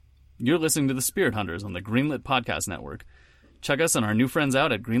You're listening to The Spirit Hunters on the Greenlit Podcast Network. Check us and our new friends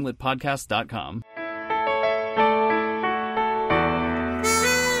out at greenlitpodcast.com.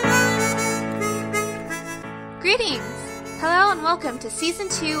 Greetings! Hello and welcome to Season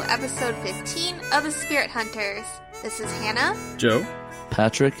 2, Episode 15 of The Spirit Hunters. This is Hannah, Joe,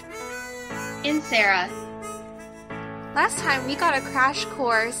 Patrick, and Sarah. Last time we got a crash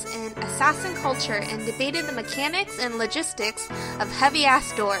course in assassin culture and debated the mechanics and logistics of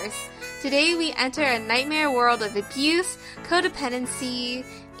heavy-ass doors. Today we enter a nightmare world of abuse, codependency,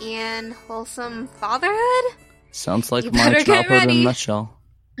 and wholesome fatherhood? Sounds like You my better get childhood in a ready. nutshell.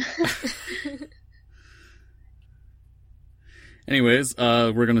 Anyways,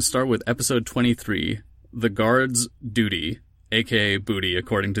 we're going to start with episode 23, The Guard's Duty, aka Booty,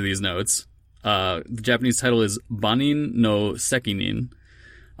 according to these notes. The Japanese title is Banin no Sekinin.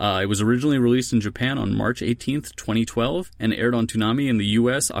 It was originally released in Japan on March 18th, 2012, and aired on Toonami in the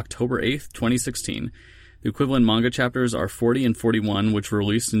US October 8th, 2016. The equivalent manga chapters are 40 and 41, which were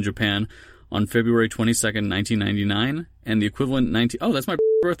released in Japan on February 22nd, 1999, and the equivalent 19... Oh, that's my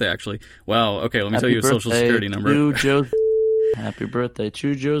birthday, actually. Wow, okay, let me tell you a social security number. To Joe's... Happy birthday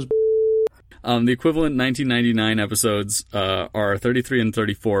to Joe's... The equivalent 1999 episodes are 33 and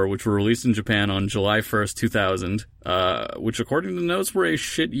 34, which were released in Japan on July 1st, 2000, which, according to the notes, were a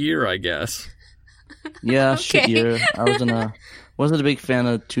shit year, I guess. Yeah, Okay. shit year. Wasn't a big fan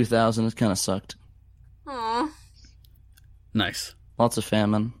of 2000. It kind of sucked. Aw. Nice. Lots of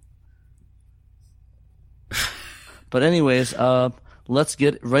famine. But anyways, let's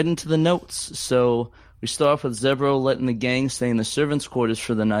get right into the notes. So we start off with Zebro letting the gang stay in the servants' quarters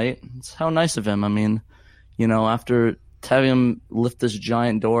for the night. It's how nice of him. I mean, after having him lift this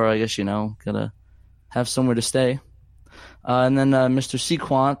giant door, I guess, gotta have somewhere to stay. And then Mr.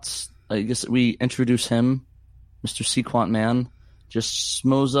 Sequant, I guess we introduce him, Mr. Sequant Man, just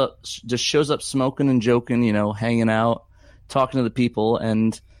shows up smoking and joking, hanging out, talking to the people,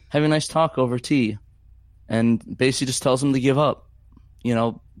 and having a nice talk over tea. And basically just tells him to give up.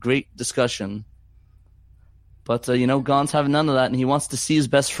 Great discussion. But, Gon's having none of that, and he wants to see his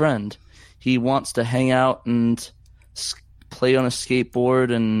best friend. He wants to hang out and play on a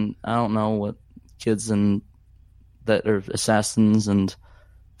skateboard, and I don't know what kids that are assassins and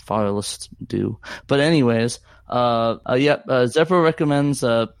fatherless do. But anyways, Zephyr recommends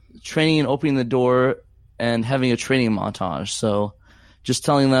training and opening the door and having a training montage. So just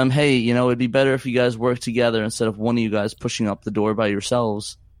telling them, hey, it'd be better if you guys work together instead of one of you guys pushing up the door by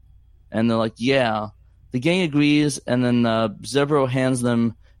yourselves. And they're like, yeah. The gang agrees, and then Zebro hands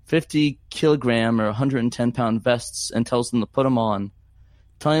them 50-kilogram or 110-pound vests and tells them to put them on,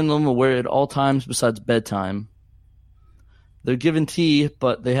 telling them to wear it at all times besides bedtime. They're given tea,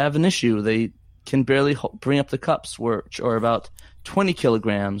 but they have an issue. They can barely bring up the cups, which are about 20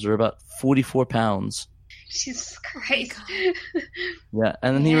 kilograms or about 44 pounds. Jesus Christ. Yeah,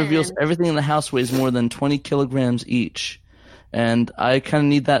 and then he Man. reveals everything in the house weighs more than 20 kilograms each. And I kind of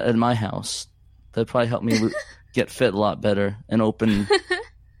need that at my house. That'd probably help me get fit a lot better and open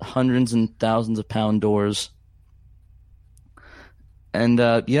hundreds and thousands of pound doors. And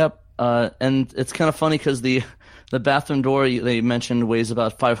and it's kind of funny because the bathroom door they mentioned weighs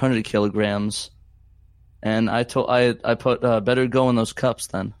about 500 kilograms, and I put better go in those cups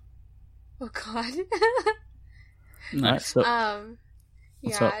then. Oh, God. Nice. So,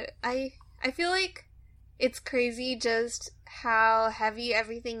 what's up? I feel like it's crazy just how heavy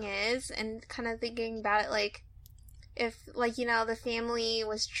everything is, and kind of thinking about it, like, if, like, the family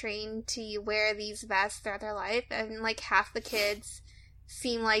was trained to wear these vests throughout their life, and, like, half the kids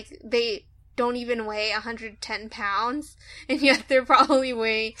seem like they don't even weigh 110 pounds, and yet they're probably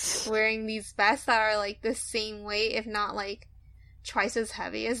wearing these vests that are, like, the same weight, if not, like, twice as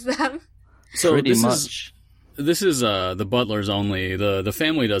heavy as them. So pretty much. This is the butlers only. The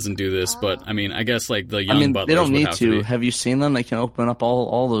family doesn't do this, but I mean, I guess like the young butlers they don't would need have to. be. Have you seen them? They can open up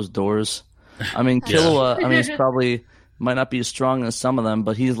all those doors. I mean, Killua, he's probably might not be as strong as some of them,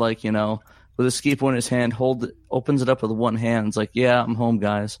 but he's like, with a skateboard in his hand, opens it up with one hand. It's like, yeah, I'm home,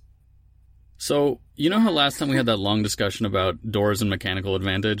 guys. So, you know how last time we had that long discussion about doors and mechanical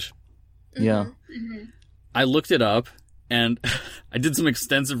advantage? Yeah. Mm-hmm. I looked it up, and I did some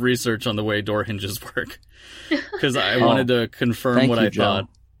extensive research on the way door hinges work, because I wanted to confirm Thank what you, I Joe. thought.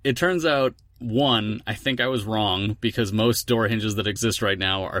 It turns out, one, I think I was wrong, because most door hinges that exist right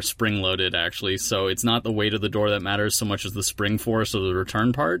now are spring-loaded, actually, so it's not the weight of the door that matters so much as the spring force of the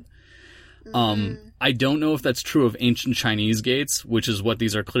return part. I don't know if that's true of ancient Chinese gates, which is what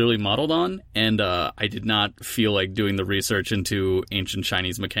these are clearly modeled on, and I did not feel like doing the research into ancient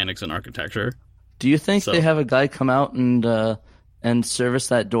Chinese mechanics and architecture. Do you think So- they have a guy come out and and service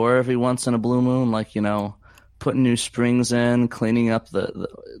that door every once in a blue moon, like, you know, putting new springs in, cleaning up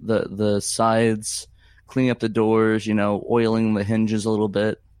the sides, cleaning up the doors, you know, oiling the hinges a little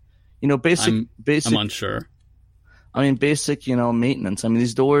bit. You know, basic. I'm unsure. I mean, basic, you know, maintenance. I mean,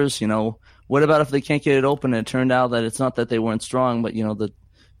 these doors, you know, what about if they can't get it open and it turned out that it's not that they weren't strong, but, you know, the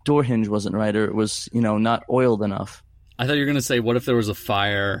door hinge wasn't right or it was, you know, not oiled enough. I thought you were going to say, what if there was a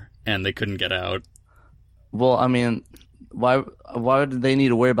fire and they couldn't get out? Well, I mean, why do they need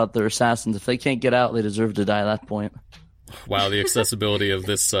to worry about their assassins? If they can't get out, they deserve to die at that point. Wow, the accessibility of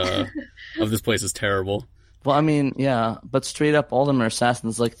this place is terrible. Well, I mean, yeah, but straight up, all of them are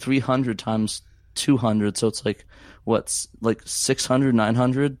assassins, like 300 times 200, so it's like, what's, like 600,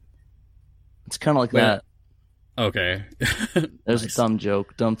 900? It's kind of like that. Okay. There's Nice. a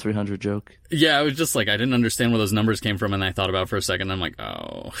dumb 300 joke. Yeah, I was just like, I didn't understand where those numbers came from, and I thought about it for a second, and I'm like,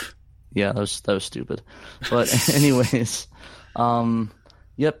 oh. Yeah, that was stupid. But anyways,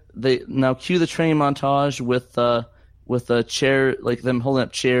 yep. They now cue the training montage with a chair, like them holding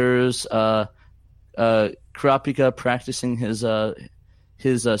up chairs. Kurapika practicing his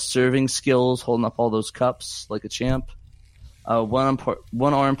serving skills, holding up all those cups like a champ. One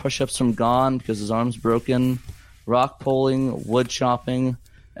arm push-ups from Gon because his arm's broken. Rock pulling, wood chopping,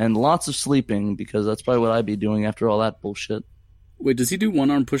 and lots of sleeping because that's probably what I'd be doing after all that bullshit. Wait, does he do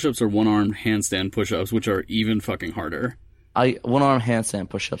one-arm push-ups or one-arm handstand push-ups, which are even fucking harder? One-arm handstand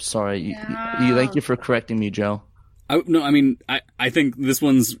push-ups. Sorry. You thank you for correcting me, Joe. I think this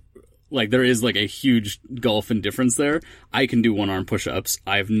one's, like, there is, like, a huge gulf in difference there. I can do one-arm push-ups.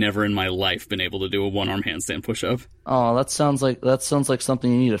 I've never in my life been able to do a one-arm handstand push-up. Oh, that sounds like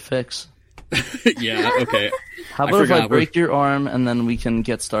something you need to fix. Yeah, okay. How about if I break your arm and then we can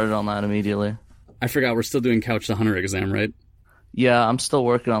get started on that immediately? I forgot we're still doing Couch the Hunter exam, right? Yeah, I'm still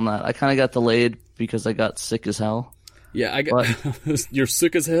working on that. I kind of got delayed because I got sick as hell. Yeah, I got. You're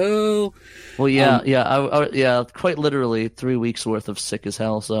sick as hell. Well, yeah, quite literally 3 weeks worth of sick as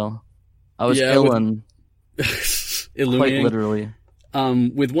hell. So I was ill and quite literally.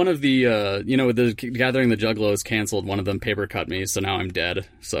 With one of the, with the Gathering the Juggalos canceled, one of them paper cut me, so now I'm dead.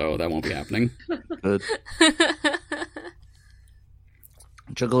 So that won't be happening. Good.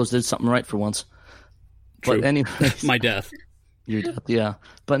 Juggalos did something right for once. True. But anyways, My death. Your death, yeah.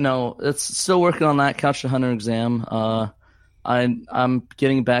 But no, it's still working on that Couch to Hunter exam. I'm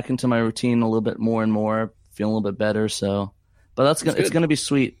getting back into my routine a little bit more and more, feeling a little bit better. So, but it's gonna be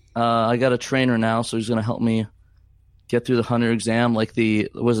sweet. I got a trainer now, so he's gonna help me get through the Hunter exam. Like the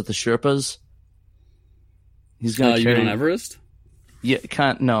Sherpas? He's gonna you on Everest? Yeah,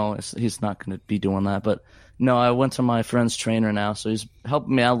 he's not gonna be doing that. But no, I went to my friend's trainer now, so he's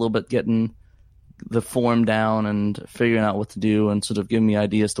helping me out a little bit, getting the form down and figuring out what to do and sort of giving me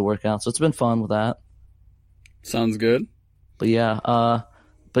ideas to work out. So it's been fun with that. Sounds good. But yeah, that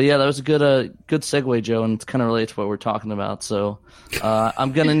was a good segue, Joe, and it's kind of related to what we're talking about. So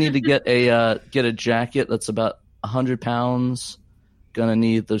I'm gonna need to get a jacket that's about 100 pounds. Gonna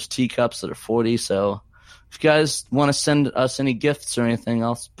need those teacups that are 40. So if you guys want to send us any gifts or anything,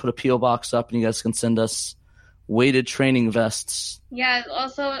 I'll put a PO box up, and you guys can send us weighted training vests. Yeah,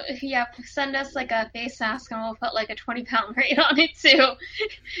 also, send us like a face mask and we'll put like a 20-pound weight on it too.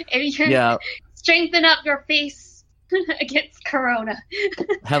 If you're strengthen up your face against Corona.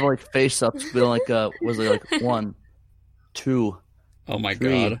 Have like face ups, be like was it like 1, 2. Oh my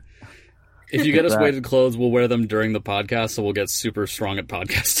 3. God. If you get us weighted clothes, we'll wear them during the podcast, so we'll get super strong at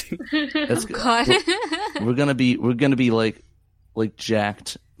podcasting. Oh God. We're gonna be like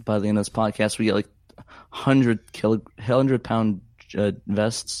jacked by the end of this podcast. We get like 100-pound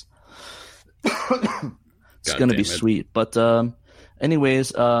vests. It's gonna be sweet. But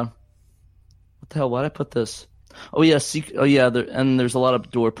anyways, what the hell? Why'd I put this? Oh yeah, and there's a lot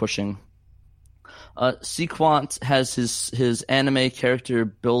of door pushing. Sequant has his anime character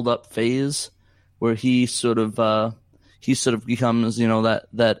build up phase where he sort of becomes,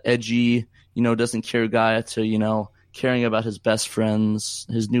 that edgy, doesn't care guy to, caring about his best friends,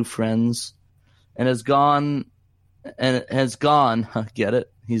 his new friends, and has gone, get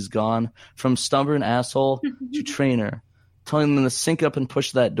it? He's gone from stubborn asshole to trainer, telling them to sync up and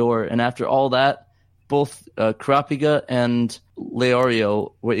push that door. And after all that, both Kurapika and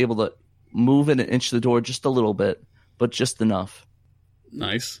Leorio were able to move it and inch the door just a little bit, but just enough.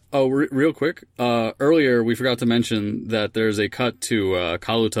 Nice. Oh, real quick. Earlier, we forgot to mention that there's a cut to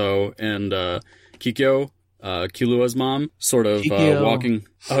Kaluto and Kikyo, Killua's mom, sort of walking.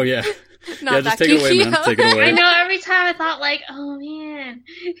 Oh, yeah. Not Yeah, that just take it away, man. Kikyo. Take it away. I know every time I thought like, oh man,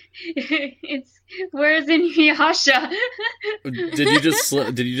 where's Inuyasha? Did you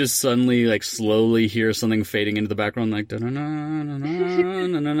just suddenly like slowly hear something fading into the background like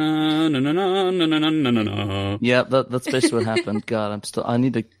da-na-na-na-na-na-na-na-na-na-na-na-na-na-na? Yeah, that's basically what happened. God, I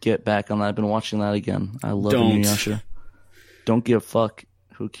need to get back on that. I've been watching that again. I love Don't. Inuyasha. Don't give a fuck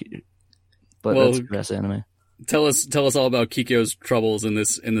but Well, that's the best anime. Tell us all about Kikyo's troubles in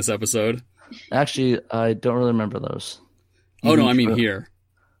this episode. Actually, I don't really remember those. Oh no, I mean here.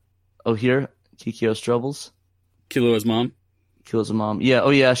 Oh, here? Kikyo's troubles? Killua's mom. Kills a mom. Yeah, oh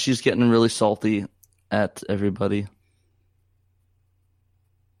yeah, she's getting really salty at everybody.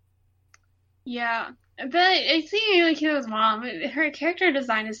 Yeah, but I see Kyo's mom. Her character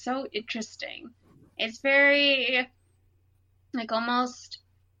design is so interesting. It's very like almost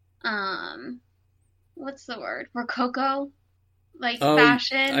what's the word? Rococo like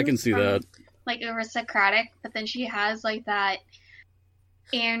fashion. I can see that. Like aristocratic, but then she has like that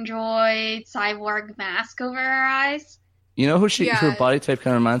android cyborg mask over her eyes. You know who her body type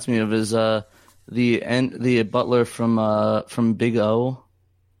kind of reminds me of is the butler from Big O.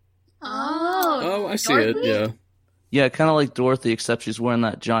 Oh, I see Dorothy? it. Yeah. Yeah, kind of like Dorothy, except she's wearing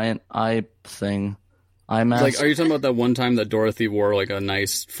that giant eye mask. Like, are you talking about that one time that Dorothy wore like a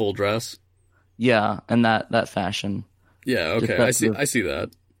nice full dress? Yeah, and that fashion. Yeah. Okay. I see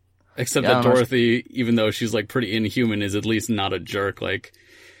that. Except Yeah, that Dorothy, even though she's like pretty inhuman, is at least not a jerk. Like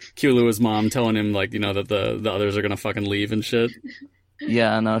Killua's mom telling him like, you know, that the others are gonna fucking leave and shit.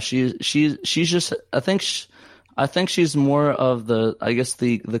 Yeah, no, she's just. I think she's more of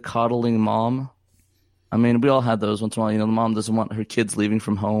the coddling mom. I mean, we all had those once in a while. You know, the mom doesn't want her kids leaving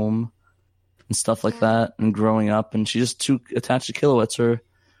from home and stuff like that, and growing up, and she's just too attached to Killua. It's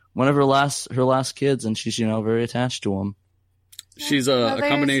one of her last kids, and she's very attached to him. She's a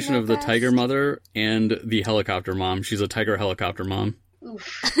combination of the tiger mother and the helicopter mom. She's a tiger helicopter mom.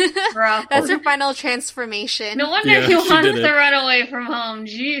 Oof, rough. That's her final transformation. No wonder he wants to run away from home.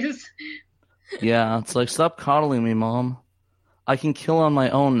 Jeez. Yeah, it's like, stop coddling me, Mom. I can kill on my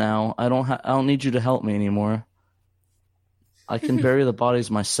own now. I don't need you to help me anymore. I can bury the bodies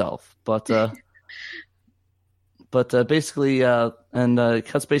myself. But basically, and it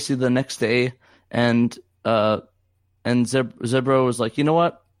cuts basically the next day, and Zebro was like, you know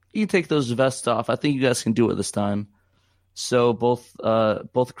what? You can take those vests off. I think you guys can do it this time. So both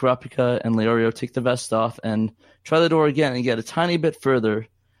Kurapika and Leorio take the vest off and try the door again and get a tiny bit further.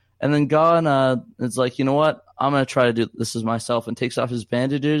 And then Gon is like, you know what? I'm going to try to do this as myself, and takes off his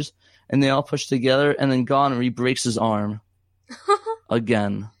bandages, and they all push together, and then Gon re-breaks his arm.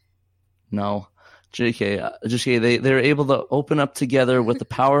 Again. No. JK, they're able to open up together with the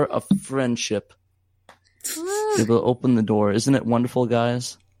power of friendship. They're able to open the door. Isn't it wonderful,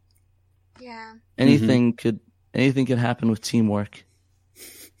 guys? Yeah. Anything could happen with teamwork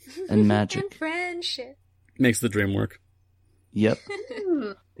and magic. And friendship. Makes the dream work. Yep.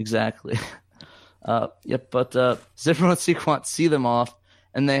 Exactly. Yep, but Zephyr and Sequant see them off,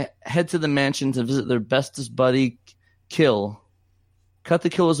 and they head to the mansion to visit their bestest buddy, Kill. Cut to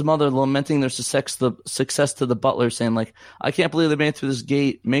Kill's mother lamenting their success to the butler, saying, like, I can't believe they made it through this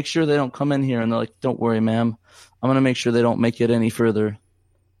gate. Make sure they don't come in here. And they're like, don't worry, ma'am. I'm going to make sure they don't make it any further.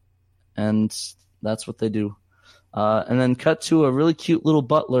 And that's what they do. And then cut to a really cute little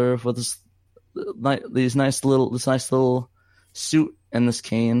butler with this nice little suit and this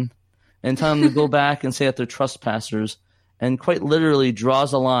cane, and tell them to go back and say that they're trespassers, and quite literally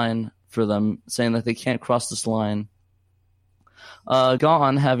draws a line for them, saying that they can't cross this line.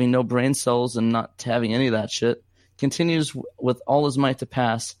 Gon, having no brain cells and not having any of that shit, continues with all his might to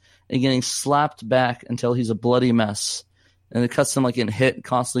pass, and getting slapped back until he's a bloody mess. And it cuts him like getting hit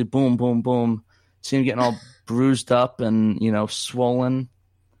constantly, boom, boom, boom. See him getting all bruised up and, swollen.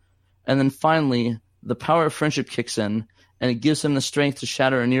 And then finally, the power of friendship kicks in, and it gives him the strength to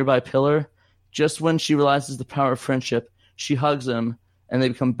shatter a nearby pillar. Just when she realizes the power of friendship, she hugs him, and they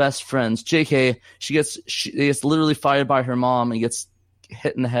become best friends. JK, she gets literally fired by her mom and gets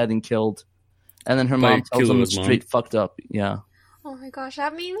hit in the head and killed. And then her mom tells him straight fucked up. Yeah. Oh my gosh,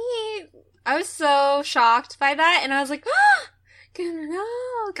 that made me... I was so shocked by that, and I was like, no.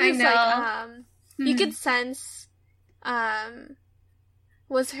 I know. You could sense,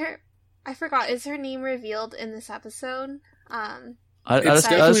 was her... I forgot, is her name revealed in this episode? I just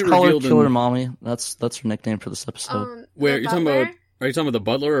call her Killer Mommy. That's her nickname for this episode. Wait, are you talking about the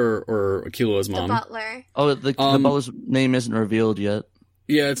butler or Killua's mom? The butler. Oh, the butler's name isn't revealed yet.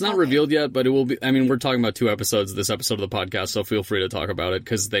 Yeah, it's not revealed yet, but it will be. I mean, we're talking about 2 episodes this episode of the podcast, so feel free to talk about it,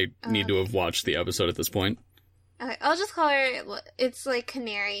 because they need to have watched the episode at this point. Okay, I'll just call her. It's like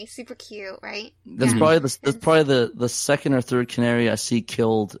Canary, super cute, right? That's probably the second or third canary I see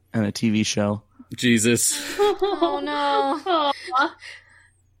killed in a TV show. Jesus. Oh no.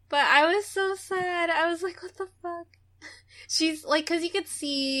 But I was so sad. I was like, what the fuck? She's like, because you could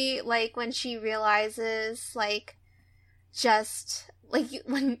see, like, when she realizes, like, just, like,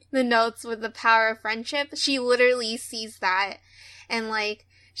 when the notes with the power of friendship, she literally sees that. And, like,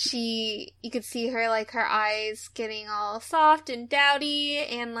 you could see her, like, her eyes getting all soft and dowdy.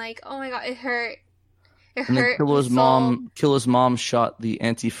 And, like, oh my god, it hurt. It and hurt. Killer's mom shot the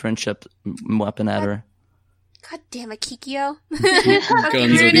anti-friendship weapon at her. God damn it, Kikyo.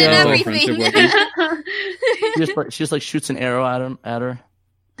 Guns are the everything. She just like shoots an arrow at her.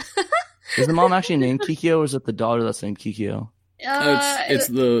 Is the mom actually named Kikyo, or is it the daughter that's named Kikyo? It's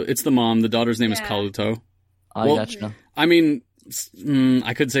the mom. The daughter's name is Kaluto. I gotcha. I mean,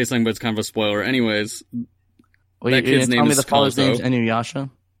 I could say something, but it's kind of a spoiler. Anyways, that kid's name is the father's name's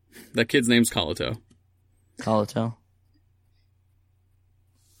Inuyasha? That kid's name's Kaluto. Kaluto.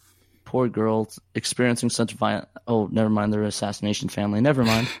 Poor girl experiencing such violent. Oh, never mind. They're an assassination family. Never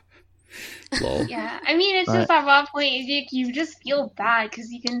mind. Lol. Yeah, I mean, it's just at one point you just feel bad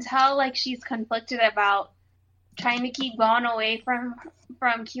because you can tell like she's conflicted about trying to keep Gon away from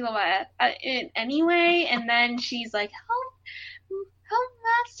Killua anyway, and then she's like, help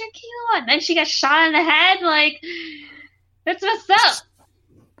Master Killua, and then she gets shot in the head. Like, that's what's up.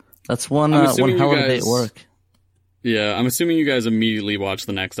 That's one hell of a day's work. Yeah, I'm assuming you guys immediately watch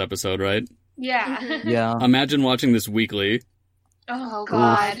the next episode, right? Yeah. Yeah. Imagine watching this weekly. Oh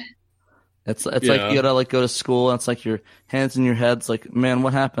God. It's like you gotta like go to school and it's like your hands in your head. It's like, man,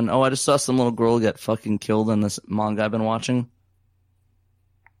 what happened? Oh, I just saw some little girl get fucking killed in this manga I've been watching.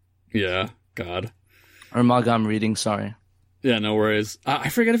 Yeah, God. Or manga I'm reading, sorry. Yeah, no worries. I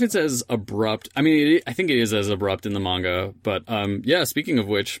forget if it's as abrupt. I mean, I think it is as abrupt in the manga. But yeah, speaking of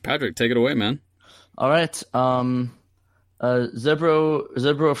which, Patrick, take it away, man. All right.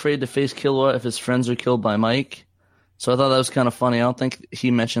 Zebro afraid to face Killua if his friends are killed by Mike. So I thought that was kind of funny. I don't think he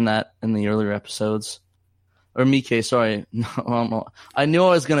mentioned that in the earlier episodes. Or Mike, sorry. No, I knew I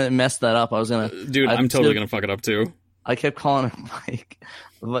was going to mess that up. Dude, I'm totally going to fuck it up too. I kept calling him Mike.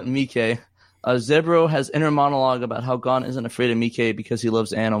 But Mike. Zebro has inner monologue about how Gon isn't afraid of Mike because he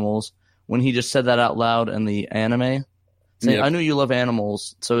loves animals. When he just said that out loud in the anime. Saying, I knew you love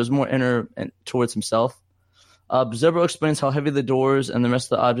animals. So it was more inner towards himself. Zebro explains how heavy the doors and the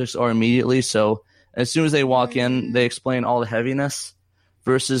rest of the objects are immediately. So as soon as they walk in, they explain all the heaviness.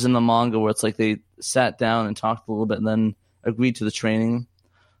 Versus in the manga where it's like they sat down and talked a little bit and then agreed to the training.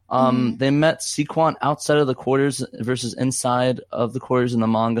 They met Sequant outside of the quarters versus inside of the quarters in the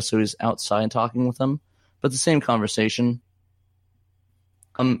manga. So he's outside talking with them. But the same conversation.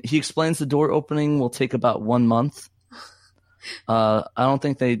 He explains the door opening will take about 1 month. I don't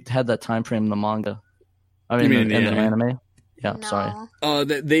think they had that time frame in the manga. I mean, in the anime. Yeah, No. sorry.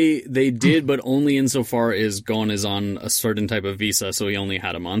 They did, but only insofar as Gon is on a certain type of visa, so he only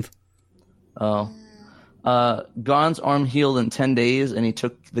had a month. Oh. Gon's arm healed in 10 days, and he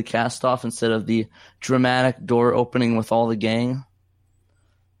took the cast off instead of the dramatic door opening with all the gang.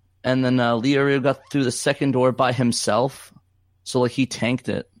 And then Leorio got through the second door by himself, so like he tanked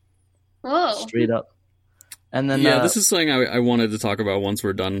it. Whoa. Straight up. And then this is something I wanted to talk about once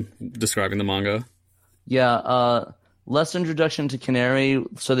we're done describing the manga. Yeah, less introduction to Canary,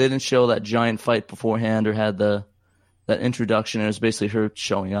 so they didn't show that giant fight beforehand or had that introduction. It was basically her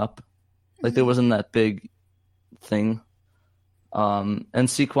showing up. Like there wasn't that big thing. And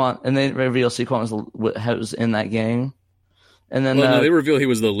Sequant, and they reveal Sequant was in that gang. And then no, they reveal he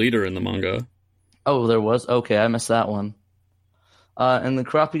was the leader in the manga. Oh, there was? Okay, I missed that one. And the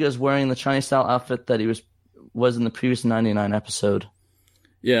Kurapika is wearing the Chinese style outfit that he was in the previous 99 episode.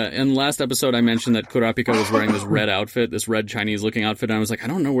 Yeah, and last episode I mentioned that Kurapika was wearing this red outfit, this red Chinese-looking outfit, and I was like, I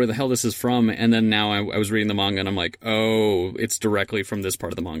don't know where the hell this is from. And then now I was reading the manga, and I'm like, oh, it's directly from this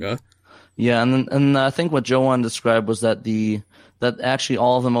part of the manga. Yeah, and I think what Joe wanted to describe was that that actually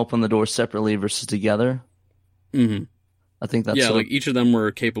all of them opened the door separately versus together. Mm-hmm. I think that's like each of them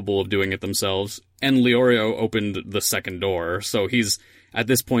were capable of doing it themselves, and Leorio opened the second door, so he's at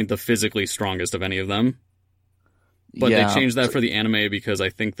this point the physically strongest of any of them. But they changed that for the anime because I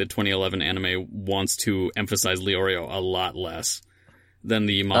think the 2011 anime wants to emphasize Leorio a lot less than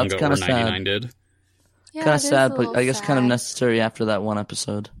the manga or 99 did. Yeah, kind of sad, but I guess kind of necessary after that one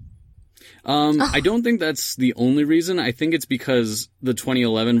episode. I don't think that's the only reason. I think it's because the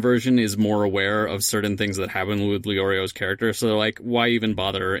 2011 version is more aware of certain things that happen with Leorio's character. So, like, why even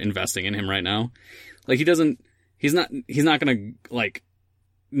bother investing in him right now? Like, he's not gonna, like,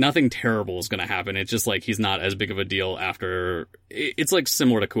 nothing terrible is going to happen. It's just like he's not as big of a deal after. It's like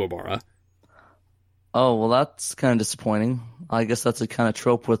similar to Kuwabara. Oh, well, that's kind of disappointing. I guess that's a kind of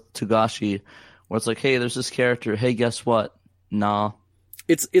trope with Togashi, where it's like, hey, there's this character. Hey, guess what? Nah.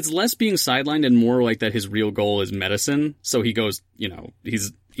 It's less being sidelined and more like that his real goal is medicine. So he goes, you know, he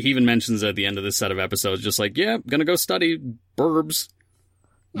even mentions at the end of this set of episodes, just like, yeah, gonna go study burbs.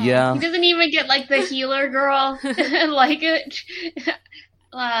 Yeah. He doesn't even get like the healer girl like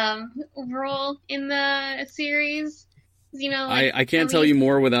role in the series. You know, like, I can't tell you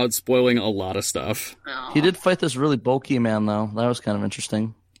more without spoiling a lot of stuff. Oh. He did fight this really bulky man, though. That was kind of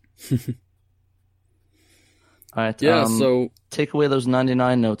interesting. All right. Yeah, so take away those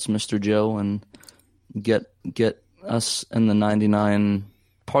 99 notes, Mr. Joe, and get us in the 99.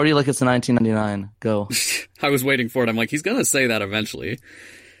 Party like it's 1999. Go. I was waiting for it. I'm like, he's gonna say that eventually.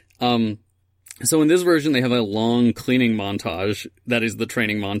 So in this version, they have a long cleaning montage. That is the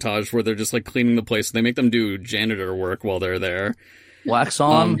training montage where they're just like cleaning the place. They make them do janitor work while they're there. Wax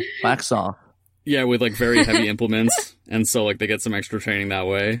on, wax off. Yeah, with like very heavy implements. And so like they get some extra training that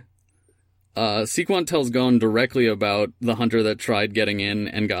way. Sequant tells Gon directly about the hunter that tried getting in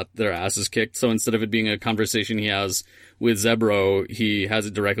and got their asses kicked. So instead of it being a conversation he has with Zebro, he has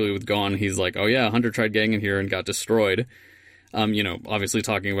it directly with Gon. He's like, oh yeah, Hunter tried getting in here and got destroyed. You know, obviously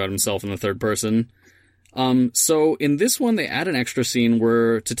talking about himself in the third person. So in this one, they add an extra scene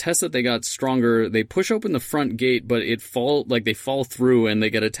where to test that they got stronger, they push open the front gate, but they fall through and they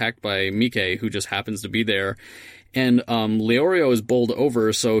get attacked by Mike, who just happens to be there. And, Leorio is bowled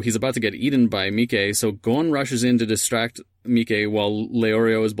over, so he's about to get eaten by Mike. So Gon rushes in to distract Mike while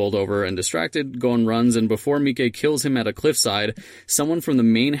Leorio is bowled over and distracted. Gon runs, and before Mike kills him at a cliffside, someone from the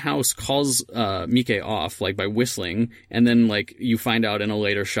main house calls, Mike off, like by whistling. And then, like, you find out in a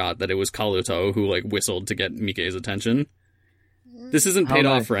later shot that it was Kaluto who, like, whistled to get Mike's attention. This isn't paid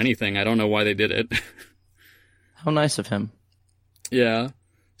off for anything. I don't know why they did it. How nice of him. Yeah.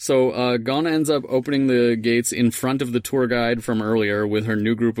 So, Gon ends up opening the gates in front of the tour guide from earlier with her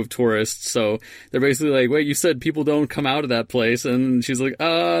new group of tourists. So they're basically like, wait, you said people don't come out of that place. And she's like,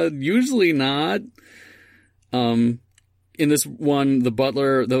 usually not. In this one, the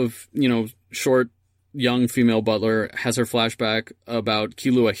butler, short, young female butler has her flashback about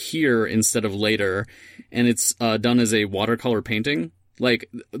Killua here instead of later. And it's, done as a watercolor painting. Like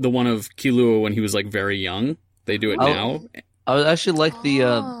the one of Killua when he was like very young. They do it now. I actually like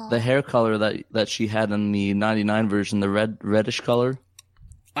the hair color that she had in the 99 version, the reddish color.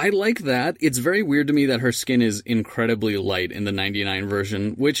 I like that. It's very weird to me that her skin is incredibly light in the 99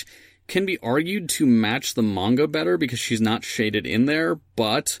 version, which can be argued to match the manga better because she's not shaded in there,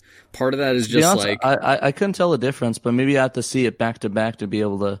 but part of that is just honest, like... I couldn't tell the difference, but maybe I have to see it back to back to be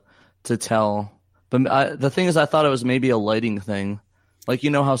able to tell. But the thing is, I thought it was maybe a lighting thing. Like, you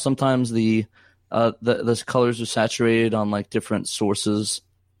know how sometimes the colors are saturated on like different sources.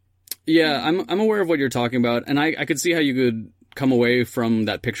 Yeah, I'm aware of what you're talking about, and I could see how you could come away from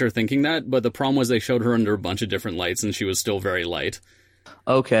that picture thinking that, but the problem was they showed her under a bunch of different lights, and she was still very light.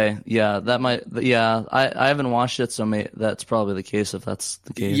 Okay, yeah, that might. Yeah, I haven't watched it, so that's probably the case if that's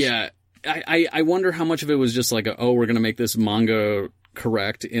the case. Yeah, I wonder how much of it was just like, we're gonna make this manga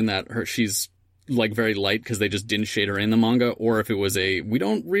correct in that she's like very light because they just didn't shade her in the manga, or if it was we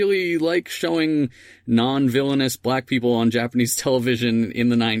don't really like showing non-villainous black people on Japanese television in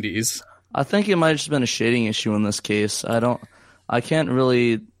the 90s. I think it might have just been a shading issue in this case. I can't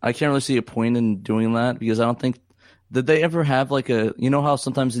really see a point in doing that because I don't think, did they ever have like you know how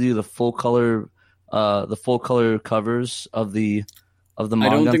sometimes they do the full color covers of the manga? I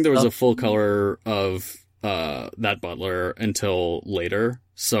don't think there was a full color of that butler until later.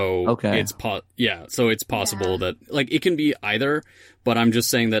 So okay. It's possible that like it can be either, but I'm just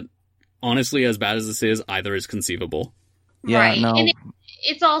saying that honestly, as bad as this is, either is conceivable. Yeah, right. no. And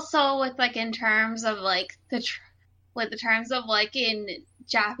it's also with like in terms of like the terms of like in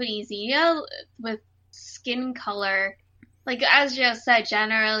Japanese media with skin color, like as Joe said,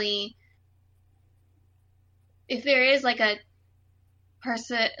 generally, if there is like a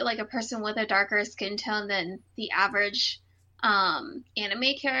person with a darker skin tone than the average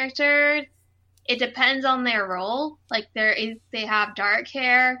anime character, it depends on their role. Like they have dark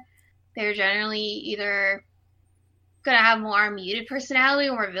hair, they're generally either gonna have more muted personality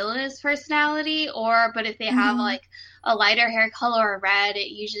or more villainous personality, but if they have like a lighter hair color or red, it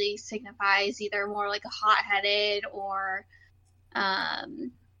usually signifies either more like a hot-headed or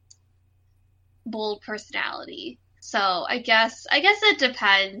bold personality. So I guess it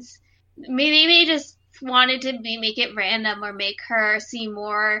depends. Maybe they just wanted to make it random or make her seem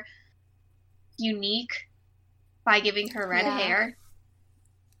more unique by giving her red hair.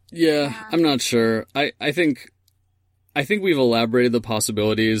 Yeah. I'm not sure. I think we've elaborated the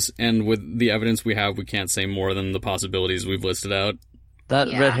possibilities, and with the evidence we have, we can't say more than the possibilities we've listed out. That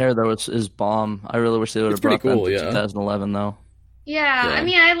Yeah. red hair, though, is bomb. I really wish they would It's have brought pretty cool, that to yeah. 2011, though. Yeah, Yeah. I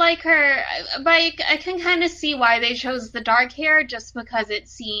mean, I like her, but I can kind of see why they chose the dark hair, just because it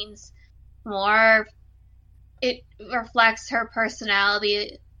seems more, it reflects her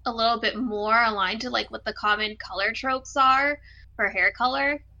personality a little bit more aligned to like what the common color tropes are for hair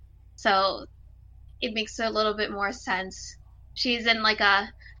color. So it makes a little bit more sense. She's in like a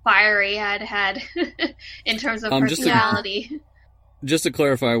fiery head in terms of Just to- personality. Just to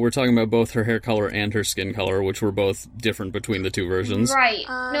clarify, we're talking about both her hair color and her skin color, which were both different between the two versions. Right.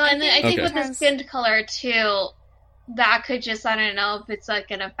 I No, and then I think Okay. with the skin color too, that could just, I don't know if it's like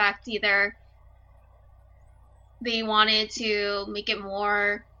an effect either they wanted to make it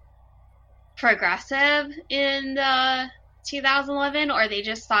more progressive in the 2011, or they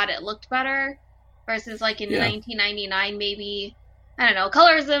just thought it looked better versus like in Yeah. 1999 maybe. I don't know.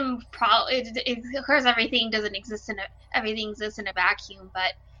 Colorism, of course, everything exists in a vacuum,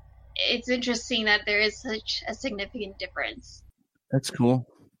 but it's interesting that there is such a significant difference. That's cool.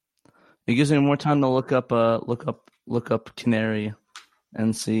 It gives me more time to look up Canary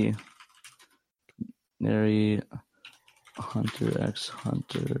and see Canary Hunter x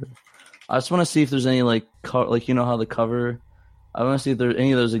Hunter. I just want to see if there's any like you know how the cover. I want to see if there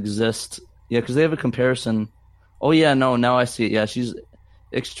any of those exist. Yeah, because they have a comparison. Oh yeah, no, now I see it. Yeah, she's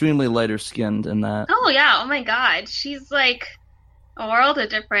extremely lighter skinned in that. Oh yeah, oh my god. She's like a world of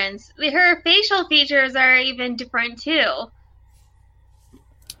difference. Her facial features are even different too.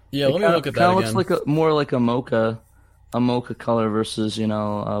 Yeah, let me look at that Kind of again. looks like more like a mocha color versus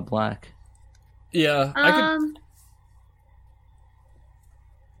black. Yeah,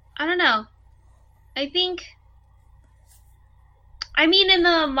 I don't know. I think I mean in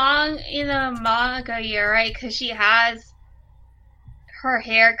the manga you're right, because she has her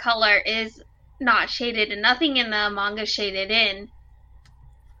hair color is not shaded and nothing in the manga shaded in.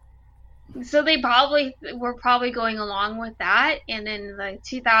 So they were probably going along with that, and in like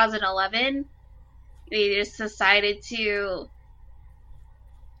 2011 they just decided to,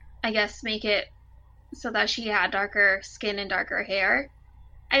 I guess, make it so that she had darker skin and darker hair.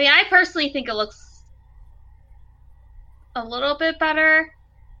 I mean, I personally think it looks a little bit better,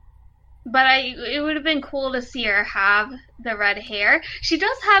 but it would have been cool to see her have the red hair. She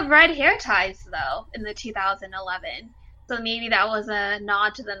does have red hair ties though in the 2011. So maybe that was a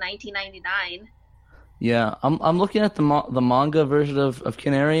nod to the 1999. Yeah, I'm looking at the manga version of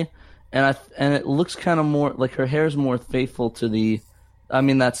Canary, and it looks kind of more like her hair is more faithful to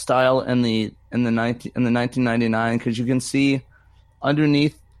that style in the 1999, because you can see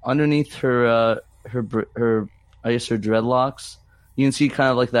underneath her I guess her dreadlocks, you can see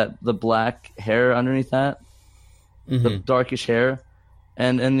kind of like the black hair underneath that, Mm-hmm. the darkish hair,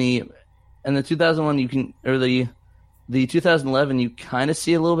 and in the 2001 the 2011 you kind of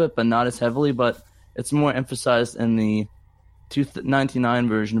see a little bit, but not as heavily, but it's more emphasized in the 99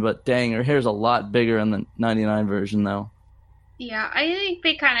 version. But dang, her hair is a lot bigger in the 99 version though. Yeah, I think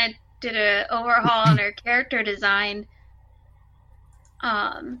they kind of did an overhaul on her character design.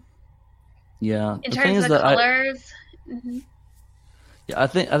 Yeah, In the terms thing is of the that colors. I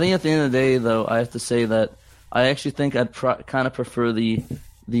think at the end of the day, though, I have to say that I actually think I'd kind of prefer the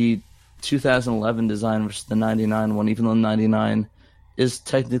 2011 design versus the 99 one, even though 99 is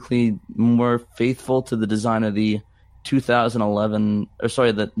technically more faithful to the design of the 2011, or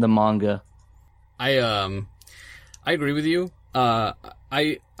sorry, the manga. I agree with you.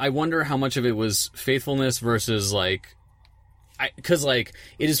 I wonder how much of it was faithfulness versus because it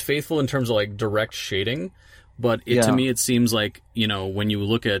is faithful in terms of like direct shading, but to me it seems like, when you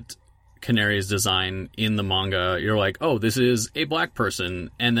look at Canary's design in the manga, you're like, oh, this is a black person,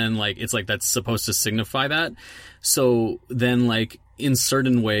 and then it's like that's supposed to signify that. So then in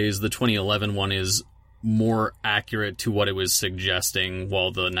certain ways the 2011 one is more accurate to what it was suggesting,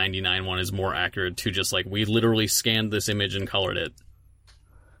 while the 99 one is more accurate to just we literally scanned this image and colored it.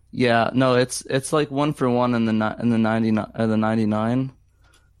 Yeah, no, it's like one for one in the 99.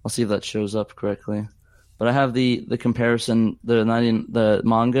 I'll see if that shows up correctly. But I have the comparison, the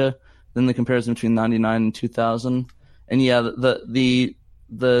manga, then the comparison between 99 and 2000. And yeah, the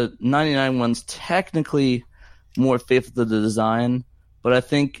 99 one's technically more faithful to the design, but I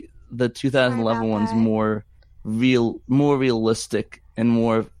think the 2011 one's more realistic and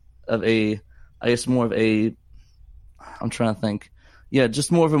more of a I'm trying to think. Yeah,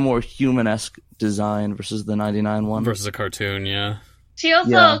 just more of a more human-esque design versus the 99 one. Versus a cartoon, yeah. She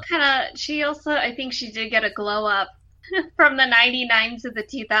also I think she did get a glow up from the 99 to the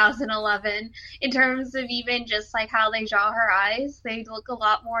 2011 in terms of even just like how they draw her eyes. They look a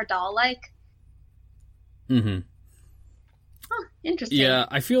lot more doll-like. Mm-hmm. Huh, interesting. Yeah,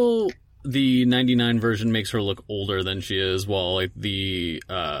 I feel the 99 version makes her look older than she is, while like the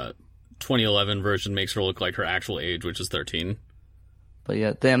 2011 version makes her look like her actual age, which is 13. But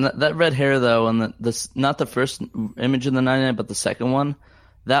yeah, damn, that red hair though, and this not the first image in the 99, but the second one,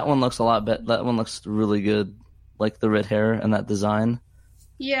 that one looks a lot better. That one looks really good, like the red hair and that design.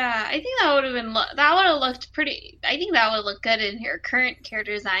 Yeah, I think that would have been that would have looked pretty. I think that would look good in her current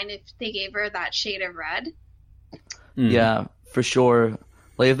character design if they gave her that shade of red. Yeah, for sure.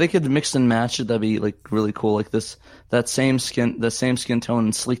 Like if they could mix and match it, that'd be like really cool. Like that same skin tone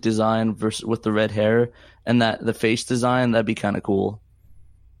and sleek design versus with the red hair and the face design, that'd be kind of cool.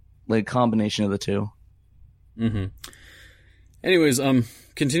 Like combination of the two. Mm-hmm. Anyways,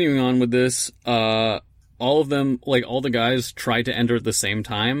 continuing on with this, all of them, like all the guys, try to enter at the same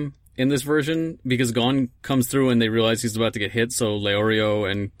time in this version because Gon comes through and they realize he's about to get hit. So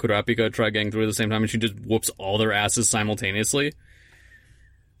Leorio and Kurapika try getting through at the same time, and she just whoops all their asses simultaneously,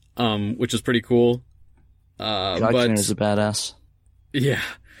 which is pretty cool. But is a badass. Yeah.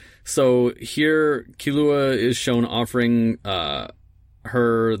 So here, Killua is shown offering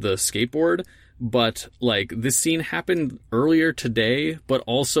her the skateboard, but like this scene happened earlier today, but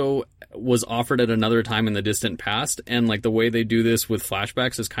also was offered at another time in the distant past, and like the way they do this with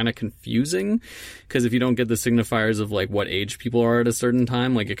flashbacks is kind of confusing because if you don't get the signifiers of like what age people are at a certain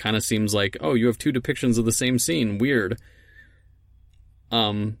time, like it kind of seems like, oh, you have two depictions of the same scene, weird.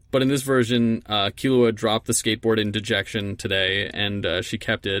 But in this version, Killua dropped the skateboard in dejection today, and she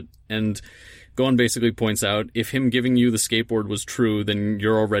kept it, and Gon basically points out, if him giving you the skateboard was true, then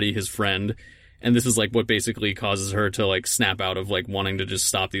you're already his friend. And this is like what basically causes her to like snap out of like wanting to just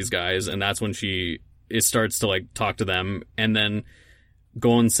stop these guys. And that's when it starts to like talk to them. And then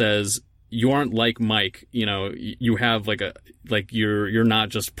Gon says, you aren't like Mike, you know, you have you're not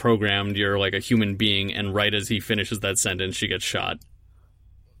just programmed, you're like a human being. And right as he finishes that sentence, she gets shot.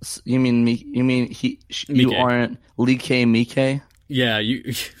 You mean you aren't Like Mike? Yeah,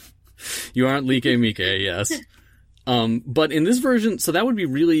 you aren't Like Mike, yes. But in this version, so that would be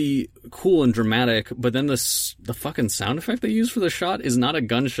really cool and dramatic, but then the fucking sound effect they use for the shot is not a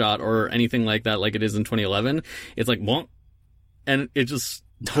gunshot or anything like that like it is in 2011. It's like, bonk, and it just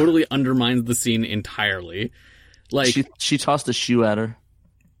totally undermines the scene entirely. Like she tossed a shoe at her.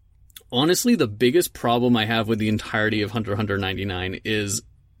 Honestly, the biggest problem I have with the entirety of Hunter x Hunter 99 is,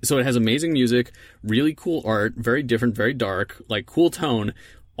 so it has amazing music, really cool art, very different, very dark, like cool tone.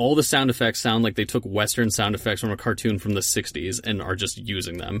 All the sound effects sound like they took Western sound effects from a cartoon from the 60s and are just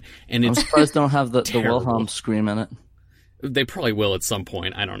using them. And I'm surprised they don't have the terrible. Wilhelm scream in it. They probably will at some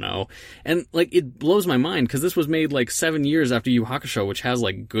point. I don't know. And like it blows my mind because this was made like 7 years after Yu Hakusho, which has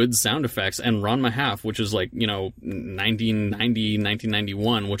like good sound effects, and Ranma Half, which is like, you know, 1990,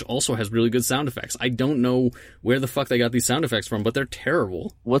 1991, which also has really good sound effects. I don't know where the fuck they got these sound effects from, but they're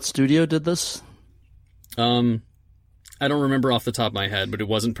terrible. What studio did this? I don't remember off the top of my head, but it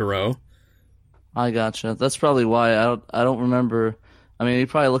wasn't Perot. I gotcha. That's probably why I don't remember. I mean, you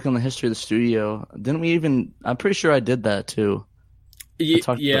probably look in the history of the studio. Didn't we even? I'm pretty sure I did that too.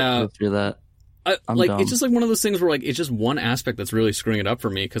 Yeah. Through that. It's just like one of those things where like it's just one aspect that's really screwing it up for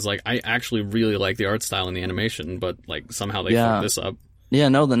me because like I actually really like the art style and the animation, but like somehow they fucked this up. Yeah,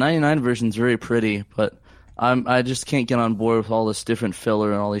 no, the 99 version's very pretty, but I just can't get on board with all this different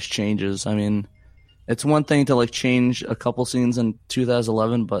filler and all these changes. I mean, it's one thing to like change a couple scenes in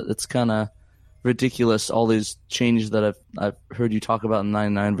 2011, but it's kind of ridiculous all these changes that I've heard you talk about in the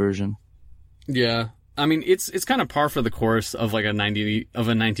 99 version. Yeah, I mean it's kind of par for the course of like a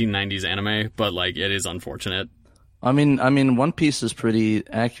 1990s anime, but like it is unfortunate. I mean, One Piece is pretty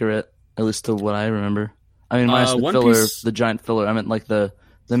accurate, at least to what I remember. I mean, minus the filler, the giant filler. I meant like the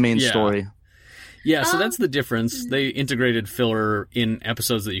main story. Yeah, so that's the difference. They integrated filler in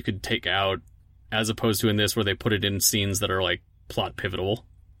episodes that you could take out, as opposed to in this where they put it in scenes that are like plot pivotal.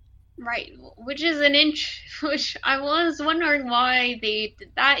 Right, which I was wondering why they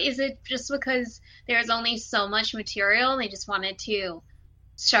did that. Is it just because there's only so much material and they just wanted to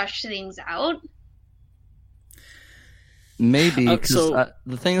stretch things out? Maybe, because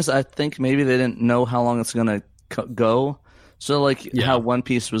the thing is, I think maybe they didn't know how long it's going to go. So like how One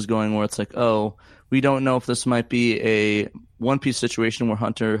Piece was going, where it's like, oh, we don't know if this might be a One Piece situation where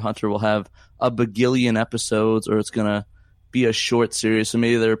Hunter will have a bagillion episodes, or it's going to be a short series. So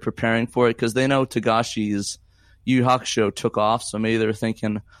maybe they're preparing for it because they know Togashi's Yu Yu Hakusho took off. So maybe they're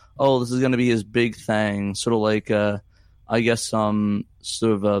thinking, oh, this is going to be his big thing. Sort of like, I guess, like Ranma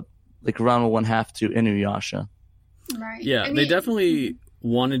 1/2 to Inuyasha. Right. Yeah, I they mean, definitely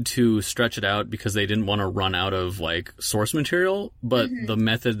wanted to stretch it out because they didn't want to run out of like source material, but the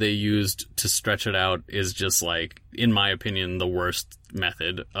method they used to stretch it out is just like, in my opinion, the worst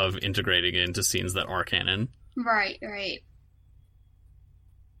method of integrating it into scenes that are canon. Right.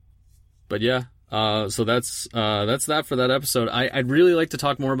 But yeah, so that's that for that episode. I'd really like to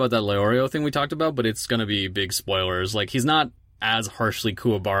talk more about that Leorio thing we talked about, but it's gonna be big spoilers. Like, he's not as harshly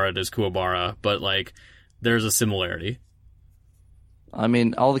Kuwabara as Kuwabara, but like, there's a similarity. I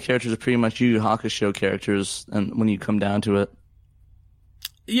mean, all the characters are pretty much Yu Yu Hakusho characters, and when you come down to it.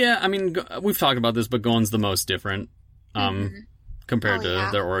 Yeah, I mean, we've talked about this, but Gon's the most different compared to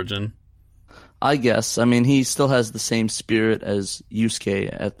their origin. I guess. I mean, he still has the same spirit as Yusuke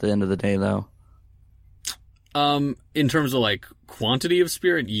at the end of the day, though. In terms of like quantity of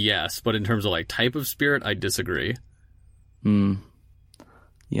spirit, yes, but in terms of like type of spirit, I disagree.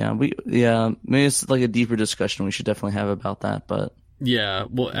 Yeah, maybe it's like a deeper discussion we should definitely have about that, but yeah,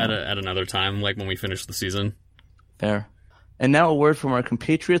 well, at another time, like when we finish the season. Fair. And now a word from our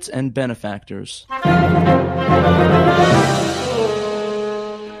compatriots and benefactors.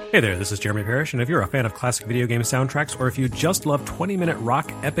 Hey there, this is Jeremy Parrish, and if you're a fan of classic video game soundtracks, or if you just love 20-minute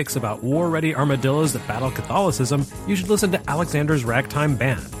rock epics about war-ready armadillos that battle Catholicism, you should listen to Alexander's Ragtime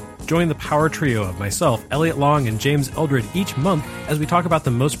Band. Join the power trio of myself, Elliot Long, and James Eldred each month as we talk about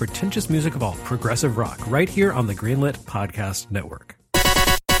the most pretentious music of all, progressive rock, right here on the Greenlit Podcast Network.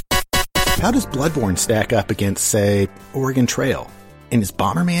 How does Bloodborne stack up against, say, Oregon Trail? And is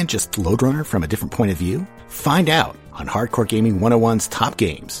Bomberman just Lode Runner from a different point of view? Find out on Hardcore Gaming 101's Top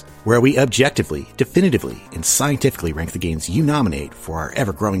Games, where we objectively, definitively, and scientifically rank the games you nominate for our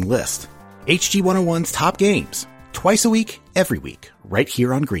ever-growing list. HG 101's Top Games, twice a week, every week, right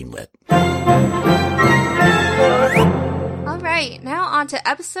here on Greenlit. Alright, now on to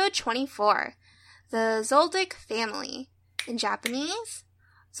episode 24. The Zoldyck Family. In Japanese,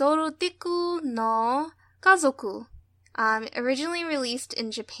 Zoldyku no Kazoku. Originally released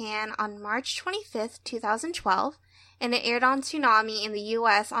in Japan on March 25th, 2012, and it aired on Toonami in the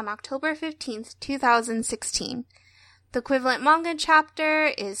US on October 15th, 2016. The equivalent manga chapter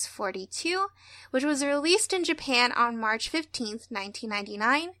is 42, which was released in Japan on March 15th,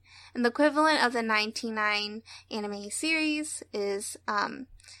 1999, and the equivalent of the 99 anime series is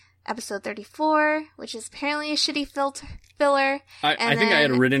episode 34, which is apparently a shitty filler. I think I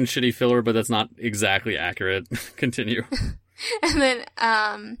had written shitty filler, but that's not exactly accurate. Continue. And then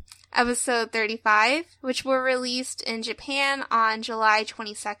episode 35, which were released in Japan on July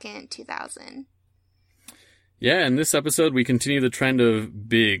 22nd, 2000. Yeah, in this episode, we continue the trend of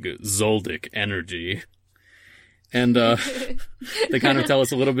big Zoldyck energy. And they kind of tell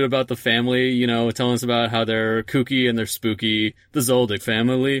us a little bit about the family, you know, telling us about how they're kooky and they're spooky, the Zoldyck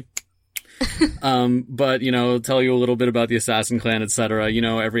family. But, you know, tell you a little bit about the Assassin Clan, etc. You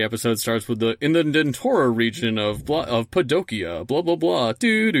know, every episode starts with in the Dentora region of Podokia, blah, blah, blah,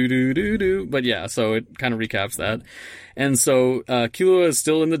 do. But yeah, so it kind of recaps that. And so, Killua is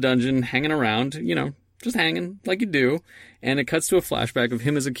still in the dungeon, hanging around, you know, just hanging like you do. And it cuts to a flashback of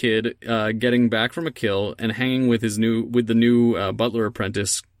him as a kid, getting back from a kill and hanging with the new butler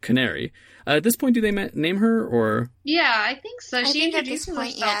apprentice, Canary. At this point, do they name her, or? Yeah, I think so. I she think introduces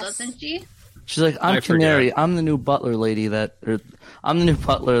point, herself, yes. doesn't she? She's like, I'm Canary. I'm the new butler lady I'm the new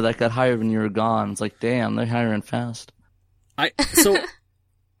butler that got hired when you were gone. It's like, damn, they're hiring fast. I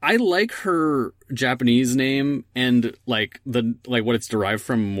like her Japanese name and like what it's derived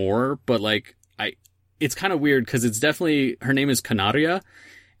from more, but like it's kind of weird because it's definitely, her name is Canaria,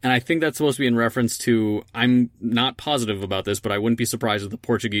 and I think that's supposed to be in reference to, I'm not positive about this, but I wouldn't be surprised if the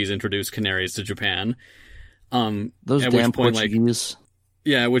Portuguese introduced canaries to Japan. Those at damn which point, Portuguese.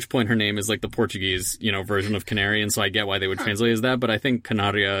 at which point her name is like the Portuguese, you know, version of canary, and so I get why they would translate as that, but I think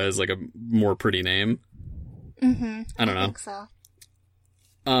Canaria is like a more pretty name. Mm-hmm. I don't know. I think so.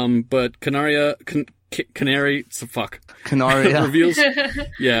 But Canary, Canaria.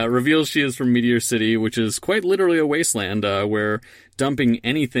 reveals she is from Meteor City, which is quite literally a wasteland, where dumping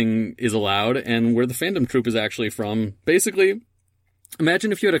anything is allowed, and where the fandom troop is actually from. Basically,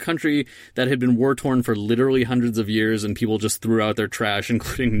 imagine if you had a country that had been war-torn for literally hundreds of years, and people just threw out their trash,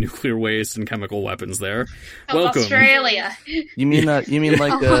 including nuclear waste and chemical weapons there. Welcome. Australia. You mean like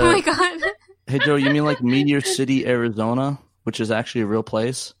Oh my god. Hey Joe, you mean like Meteor City, Arizona, which is actually a real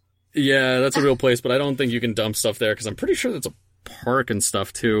place? Yeah, that's a real place, but I don't think you can dump stuff there, because I'm pretty sure that's a park and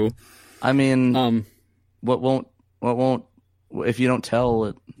stuff, too. I mean, what won't, if you don't tell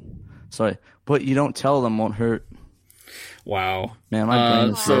it, what you don't tell them won't hurt. Wow. Man, my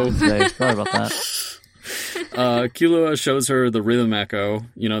brain's so today. Sorry about that. Killua shows her the rhythm echo,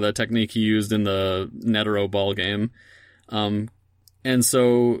 that technique he used in the Netero ball game. And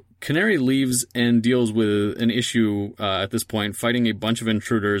so Canary leaves and deals with an issue at this point, fighting a bunch of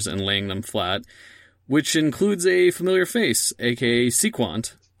intruders and laying them flat, which includes a familiar face, aka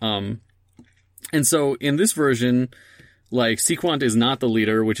Sequant. And so in this version, Sequant is not the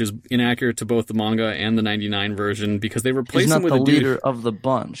leader, which is inaccurate to both the manga and the 99 version, because they replace him with a dude. He's not the leader of the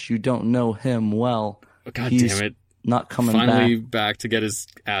bunch. You don't know him well. God damn it. Not coming Finally back to get his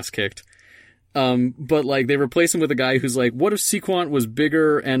ass kicked. But they replace him with a guy who's what if Sequant was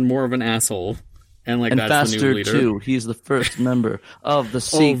bigger and more of an asshole? And and that's faster the new leader. too. He's the first member of the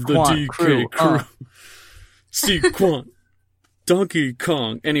Sequant crew. Sequant. Donkey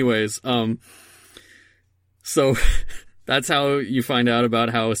Kong. Anyways, so that's how you find out about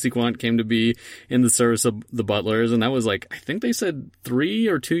how Sequant came to be in the service of the Butlers, and that was I think they said 3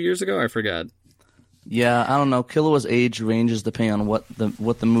 or 2 years ago. I forget. Yeah, I don't know. Killua's age ranges depending on what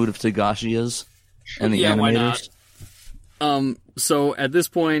the mood of Togashi is and the animators. Why not? So at this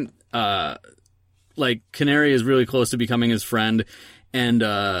point, Canary is really close to becoming his friend, and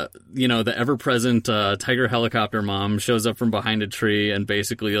the ever-present Tiger Helicopter mom shows up from behind a tree and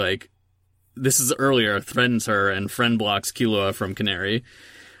basically this is earlier, threatens her and friend blocks Killua from Canary.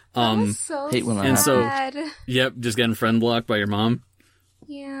 That was so hate when that and sad. so, yep, just getting friend blocked by your mom.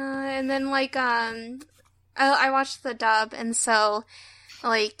 Yeah, and then I watched the dub, and so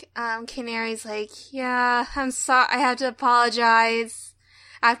Canary's yeah, I'm sorry, I had to apologize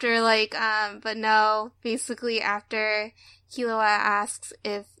after but no, basically after Killua asks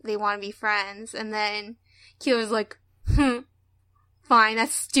if they want to be friends, and then Killua's fine,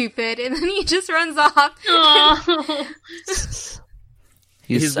 that's stupid, and then he just runs off.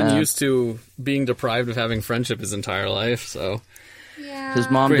 He's been used to being deprived of having friendship his entire life, so... Yeah. His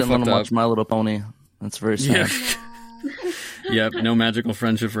mom didn't let him watch My Little Pony. That's very sad. Yep, no magical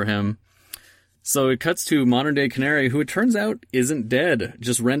friendship for him. So it cuts to modern-day Canary, who it turns out isn't dead,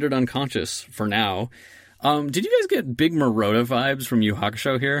 just rendered unconscious for now. Did you guys get big Maroda vibes from Yu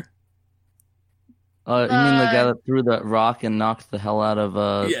Hakusho here? You mean the guy that threw that rock and knocked the hell out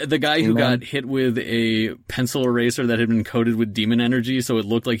of... Yeah, the guy who got hit with a pencil eraser that had been coated with demon energy, so it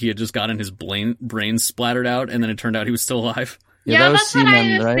looked like he had just gotten his brain splattered out, and then it turned out he was still alive. Yeah, that's what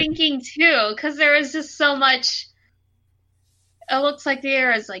I was thinking too, because there was just so much... It looks like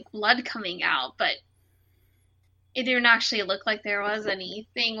there is blood coming out, but it didn't actually look like there was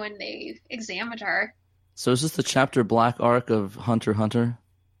anything when they examined her. So is this the chapter Black arc of Hunter x Hunter?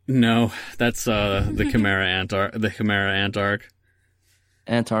 No, that's the Chimera Ant arc. The Chimera Ant arc.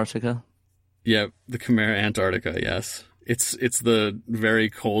 Antarctica? Yep, the Chimera Antarctica, yes. It's the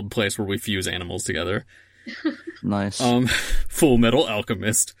very cold place where we fuse animals together. Nice. Full Metal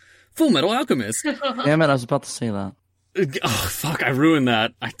Alchemist. Full Metal Alchemist. Damn it, I was about to say that. Oh, fuck, I ruined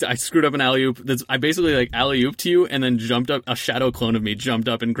that. I screwed up an alley-oop. I basically alley-ooped to you and then jumped up, a shadow clone of me jumped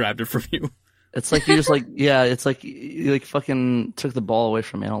up and grabbed it from you. It's like you just it's like you fucking took the ball away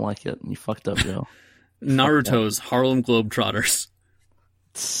from me. I don't like it. You fucked up, Joe. Naruto's Harlem Globetrotters.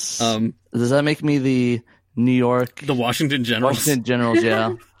 Does that make me the New York... The Washington Generals? Washington Generals,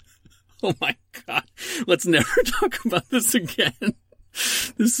 yeah. Oh my god. Let's never talk about this again.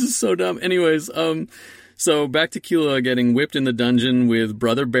 This is so dumb. Anyways, so back to Killua getting whipped in the dungeon with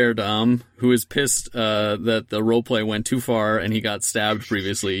Brother Bear Dom, who is pissed that the roleplay went too far and he got stabbed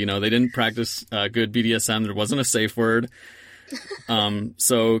previously. They didn't practice good BDSM. There wasn't a safe word.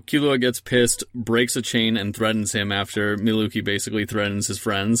 So Killua gets pissed, breaks a chain, and threatens him after Miluki basically threatens his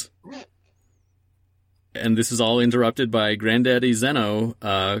friends. And this is all interrupted by Granddaddy Zeno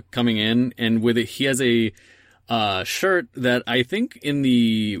coming in, and with it, he has a shirt that I think in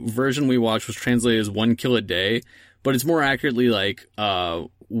the version we watched was translated as 1 kill a day, but it's more accurately 1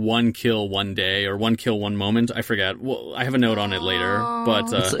 kill 1 day or 1 kill 1 moment. I forget. Well, I have a note on it later, but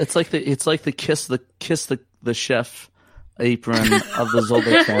it's like the kiss the chef apron of the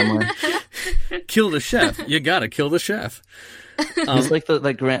Zoldyck family. Kill the chef. You gotta kill the chef. It's like the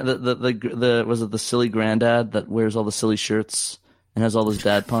was it the silly granddad that wears all the silly shirts and has all those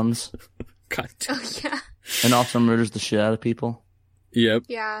dad puns? God. Oh yeah. And also murders the shit out of people. Yep.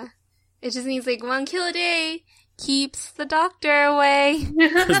 Yeah. It just means 1 kill a day keeps the doctor away.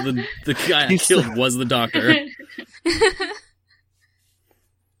 Because the guy I killed was the doctor.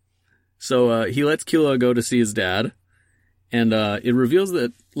 So he lets Killua go to see his dad. And it reveals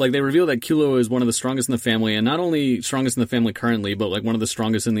that, they reveal that Killua is one of the strongest in the family, and not only strongest in the family currently, but one of the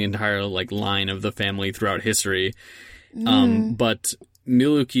strongest in the entire line of the family throughout history. But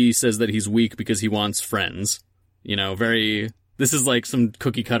Miluki says that he's weak because he wants friends. This This is like some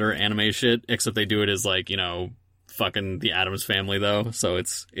cookie cutter anime shit, except they do it as like, fucking the Addams Family though. So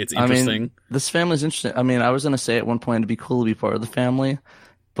it's interesting. I mean, this family's interesting. I mean, I was gonna say at one point it'd be cool to be part of the family,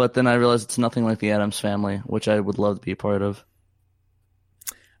 but then I realized it's nothing like the Addams Family, which I would love to be a part of.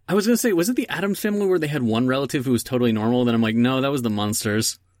 I was gonna say, was it the Addams Family where they had one relative who was totally normal? Then I'm like, no, that was the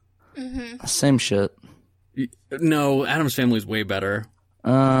Munsters. Mm-hmm. Same shit. No, Addams Family is way better.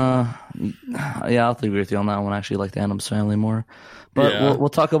 Yeah, I'll have to agree with you on that one. I actually like the Addams Family more, but Yeah. we'll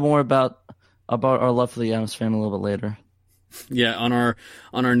talk more about our love for the Addams Family a little bit later. Yeah, on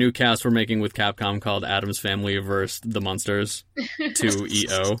our new cast we're making with Capcom called Addams Family vs. the Munsters 2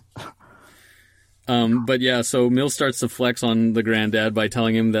 EO. But yeah, so Mills starts to flex on the granddad by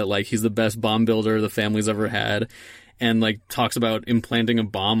telling him that like he's the best bomb builder the family's ever had, and like talks about implanting a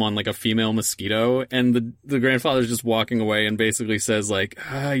bomb on like a female mosquito, and the grandfather's just walking away and basically says like,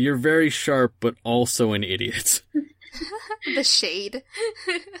 you're very sharp but also an idiot. The shade.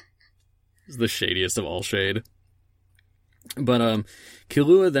 It's the shadiest of all shade. But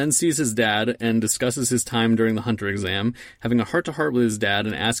Killua then sees his dad and discusses his time during the hunter exam, having a heart-to-heart with his dad,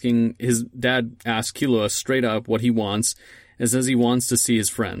 and his dad asks Killua straight up what he wants, and says he wants to see his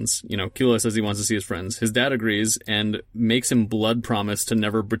friends. Killua says he wants to see his friends. His dad agrees and makes him blood promise to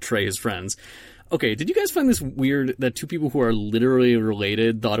never betray his friends. Okay, did you guys find this weird that two people who are literally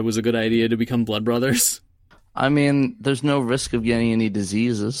related thought it was a good idea to become blood brothers? I mean, there's no risk of getting any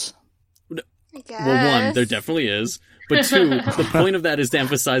diseases. I guess. Well, one, there definitely is. But two, the point of that is to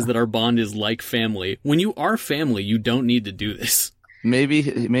emphasize that our bond is like family. When you are family, you don't need to do this. Maybe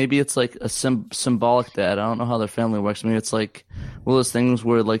it's like a symbolic dad. I don't know how their family works. Maybe it's like one of those things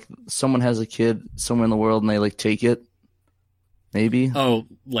where like someone has a kid somewhere in the world and they like take it. Maybe. Oh,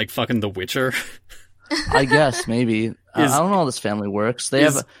 like fucking The Witcher? I guess maybe. I don't know how this family works. They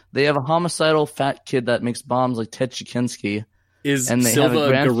have a homicidal fat kid that makes bombs like Ted Chikinski. And they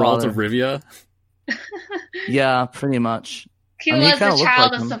Silva have a Geralt of Rivia? Yeah, pretty much. Killua is the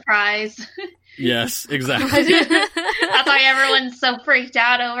child like of surprise. Yes, exactly. That's why everyone's so freaked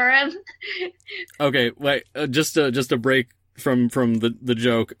out over him. Okay, wait, just a break from the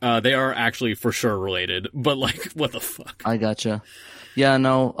joke. They are actually for sure related, but like, what the fuck? I gotcha. Yeah,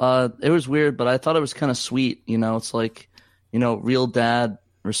 no, it was weird, but I thought it was kind of sweet. It's like, real dad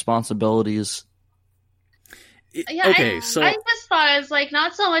responsibilities. Yeah, okay, I so just thought it was like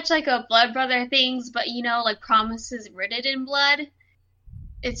not so much like a blood brother things, but like promises written in blood.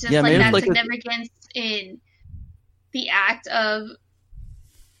 It's just like that significance in the act of.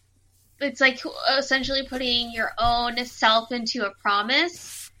 It's like essentially putting your own self into a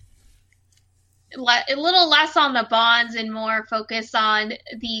promise. A little less on the bonds and more focus on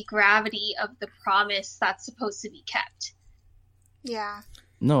the gravity of the promise that's supposed to be kept. Yeah.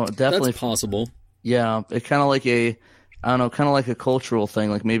 No, definitely that's possible. Yeah, it kind of like kind of like a cultural thing.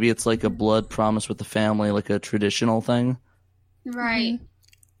 Like maybe it's like a blood promise with the family, like a traditional thing. Right.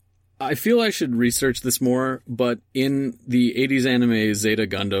 I feel I should research this more, but in the 80s anime Zeta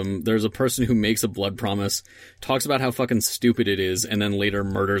Gundam, there's a person who makes a blood promise, talks about how fucking stupid it is, and then later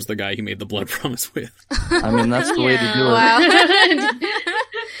murders the guy he made the blood promise with. I mean, that's the way to do it. Wow.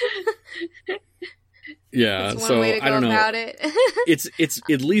 Yeah, That's one so way to go I don't know. About it. It's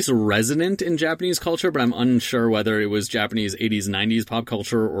at least resonant in Japanese culture, but I'm unsure whether it was Japanese 80s, 90s pop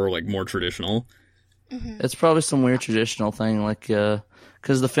culture or like more traditional. Mm-hmm. It's probably some weird traditional thing, like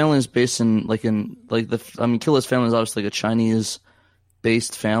because the family is based Killua's family is obviously like a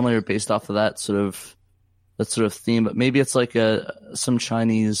Chinese-based family or based off of that sort of theme, but maybe it's like some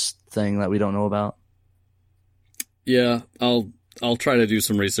Chinese thing that we don't know about. Yeah, I'll try to do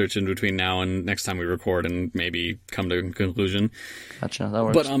some research in between now and next time we record and maybe come to a conclusion. Gotcha, that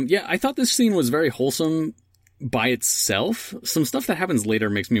works. But yeah, I thought this scene was very wholesome by itself. Some stuff that happens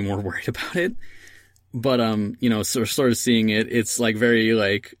later makes me more worried about it. But sort of seeing it, it's like very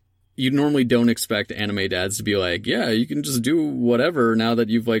like you normally don't expect anime dads to be like, yeah, you can just do whatever now that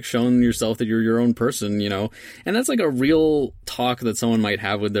you've like shown yourself that you're your own person, And that's like a real talk that someone might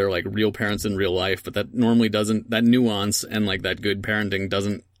have with their like real parents in real life, but that normally doesn't, that nuance and like that good parenting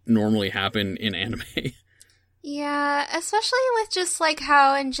doesn't normally happen in anime. Yeah, especially with just like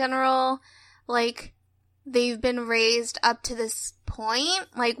how in general, like they've been raised up to this point.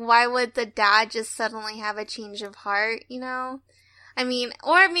 Like, why would the dad just suddenly have a change of heart, I mean,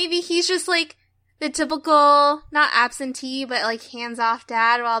 or maybe he's just like the typical, not absentee, but like hands-off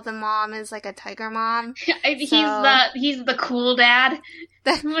dad, while the mom is like a tiger mom. He's the cool dad.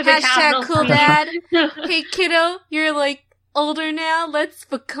 Hashtag cool dad. Hey kiddo, you're like older now. Let's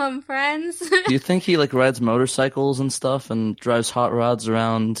become friends. Do you think he like rides motorcycles and stuff and drives hot rods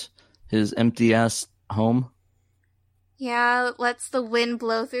around his empty ass home? Yeah, lets the wind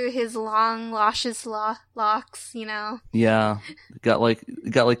blow through his long, luscious locks, you know. Yeah, got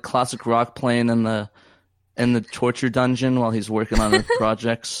like classic rock playing in the torture dungeon while he's working on his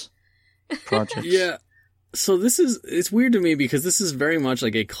projects. Yeah. So it's weird to me because this is very much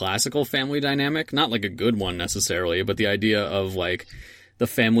like a classical family dynamic, not like a good one necessarily, but the idea of like the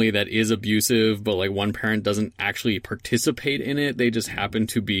family that is abusive, but like one parent doesn't actually participate in it. They just happen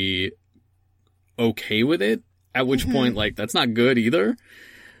to be okay with it. At which point, like, that's not good either.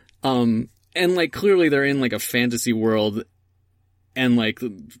 And, like, clearly they're in, like, a fantasy world, and, like,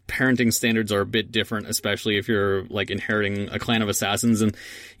 parenting standards are a bit different, especially if you're, like, inheriting a clan of assassins. And,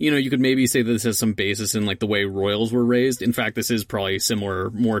 you know, you could maybe say that this has some basis in, like, the way royals were raised. In fact, this is probably similar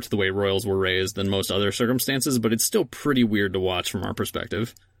more to the way royals were raised than most other circumstances, but it's still pretty weird to watch from our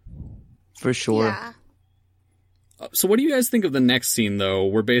perspective. For sure. Yeah. So what do you guys think of the next scene, though,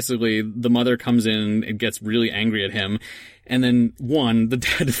 where basically the mother comes in and gets really angry at him, and then, the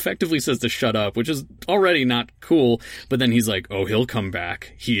dad effectively says to shut up, which is already not cool, but then he's like, oh, he'll come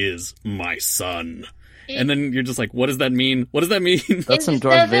back. He is my son. And then you're just like, what does that mean? What does that mean? That's some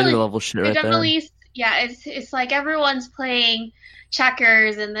Darth Vader level shit right there. Yeah, it's like everyone's playing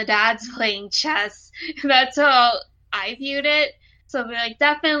checkers and the dad's playing chess. That's how I viewed it. So, like,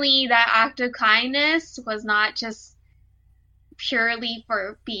 definitely that act of kindness was not just purely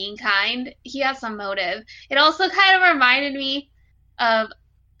for being kind. He has some motive. It also kind of reminded me of,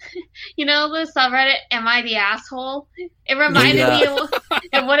 you know, the subreddit, Am I the Asshole? It reminded me of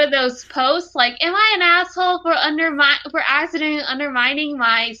one of those posts, like, am I an asshole for accidentally undermining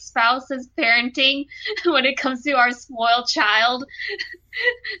my spouse's parenting when it comes to our spoiled child?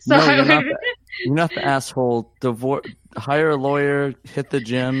 So no, you're not the asshole. Hire a lawyer, hit the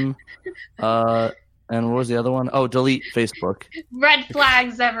gym, and what was the other one? Oh, delete Facebook. Red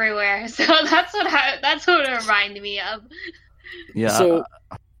flags everywhere. So that's what it reminded me of. Yeah. So,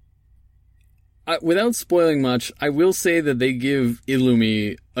 without spoiling much, I will say that they give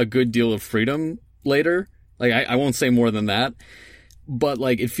Illumi a good deal of freedom later. Like, I won't say more than that. But,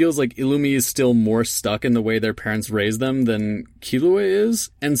 like, it feels like Illumi is still more stuck in the way their parents raised them than Killua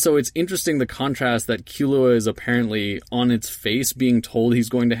is. And so it's interesting the contrast that Killua is apparently on its face being told he's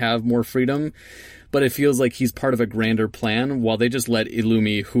going to have more freedom. But it feels like he's part of a grander plan, while they just let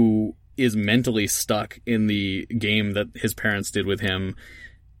Illumi, who is mentally stuck in the game that his parents did with him,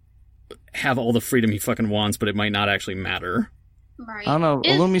 have all the freedom he fucking wants, but it might not actually matter. Right. I don't know.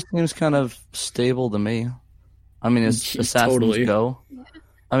 Illumi seems kind of stable to me. I mean, as assassins totally go. Yeah.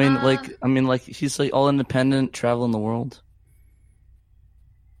 I mean, like he's like all independent, traveling the world.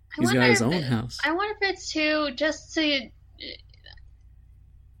 He's got his own house. I wonder if it's just to.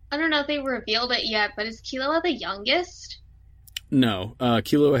 I don't know if they revealed it yet, but is Killua the youngest? No,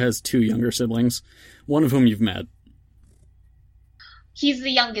 Killua has 2 younger siblings, one of whom you've met. He's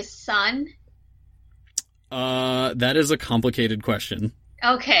the youngest son? That is a complicated question.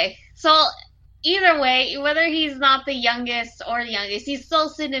 Okay, so either way, whether he's not the youngest or the youngest, he's still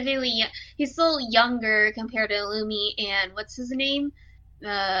significantly he's still younger compared to Illumi and what's his name?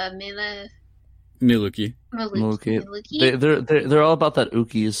 Miluki. They're all about that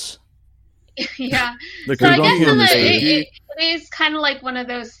Ukis. Yeah. So I guess it is kind of like one of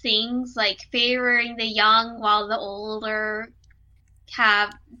those things, like favoring the young while the older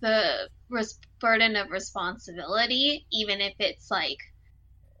have the burden of responsibility, even if it's like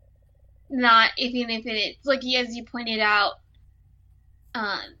even if it's like, as you pointed out,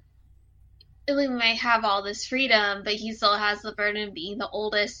 Illumi might have all this freedom, but he still has the burden of being the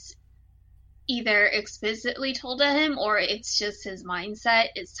oldest, either explicitly told to him or it's just his mindset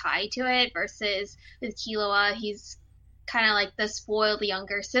is tied to it, versus with Killua, he's kind of like the spoiled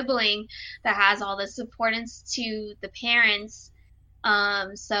younger sibling that has all this importance to the parents.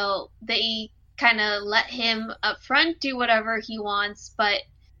 So they kind of let him up front do whatever he wants, but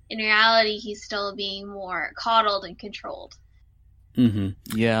in reality, he's still being more coddled and controlled. Mm-hmm.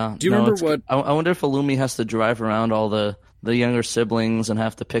 Yeah. Do you remember what? I wonder if Illumi has to drive around all the younger siblings and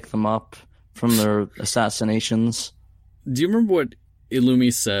have to pick them up from their assassinations. Do you remember what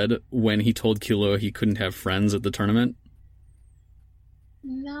Illumi said when he told Killua he couldn't have friends at the tournament?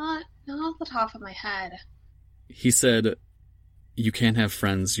 Not off the top of my head. He said, "You can't have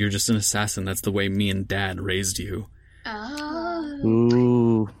friends. You're just an assassin. That's the way me and Dad raised you." Oh.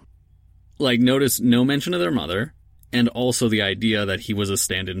 Ooh. Like, notice no mention of their mother, and also the idea that he was a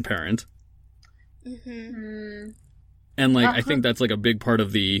stand-in parent. Mm-hmm. And, like, I think that's, like, a big part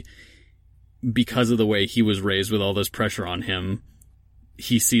of because of the way he was raised with all this pressure on him,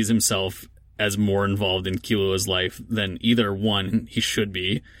 he sees himself as more involved in Killua's life than either, 1, he should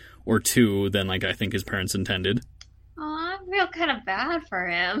be, or 2, than, like, I think his parents intended. Oh, feel kind of bad for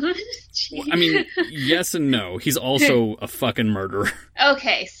him. Well, I mean, yes and no. He's also a fucking murderer.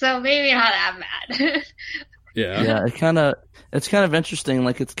 Okay, so maybe not that bad. Yeah. Yeah, it's kind of interesting.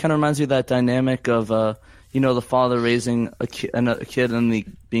 Like, it kind of reminds me of that dynamic of, the father raising a kid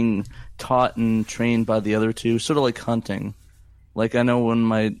and being taught and trained by the other two, sort of like hunting. Like, I know when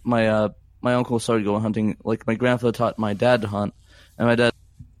my uncle started going hunting, like, my grandfather taught my dad to hunt, and my dad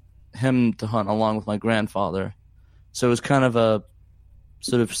him to hunt along with my grandfather. So it was kind of a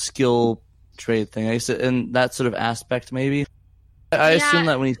sort of skill trade thing. I used to, in that sort of aspect, maybe. I assume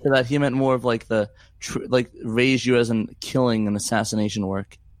that when he said that, he meant more of like raise you as in killing and assassination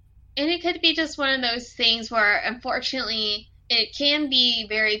work. And it could be just one of those things where, unfortunately, it can be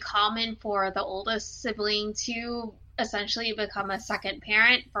very common for the oldest sibling to essentially become a second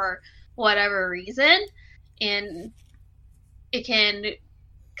parent for whatever reason. And it can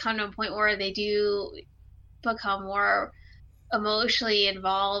come to a point where they do become more emotionally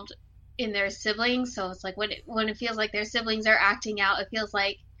involved in their siblings. So it's like when it feels like their siblings are acting out, it feels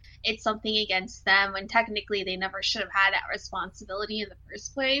like it's something against them when technically they never should have had that responsibility in the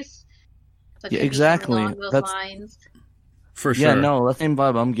first place. So yeah, exactly. Along those lines. For sure. Yeah, no, the same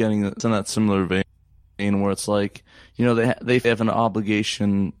vibe I'm getting is in that similar vein where it's like, they have an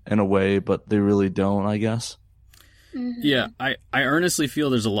obligation in a way, but they really don't, I guess. Mm-hmm. Yeah, I earnestly feel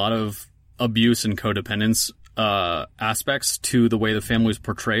there's a lot of abuse and codependence aspects to the way the family is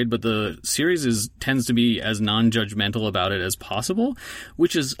portrayed, but the series tends to be as non-judgmental about it as possible,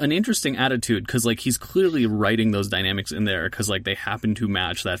 which is an interesting attitude because like he's clearly writing those dynamics in there because like they happen to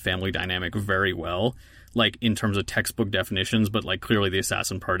match that family dynamic very well, like in terms of textbook definitions, but like clearly the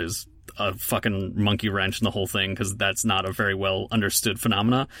assassin part is a fucking monkey wrench in the whole thing because that's not a very well understood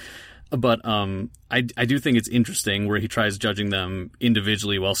phenomena. But I do think it's interesting where he tries judging them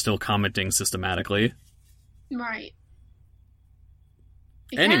individually while still commenting systematically. Right.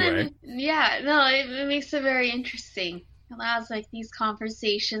 Anyway. It makes it very interesting. It allows like these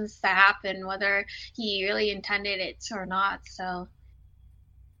conversations to happen, whether he really intended it or not. So,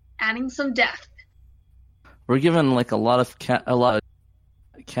 adding some depth. We're given like a lot of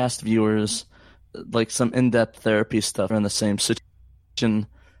cast viewers like some in-depth therapy stuff in the same situation,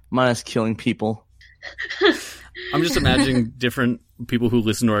 minus killing people. I'm just imagining different people who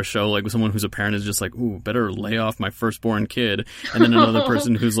listen to our show, like someone who's a parent is just like, ooh, better lay off my firstborn kid. And then another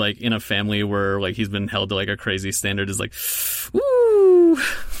person who's like in a family where like he's been held to like a crazy standard is like, ooh.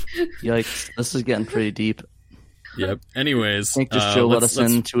 Yikes, this is getting pretty deep. Yep. Anyways. I think this show let us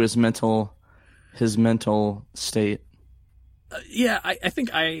into his mental state. Yeah, I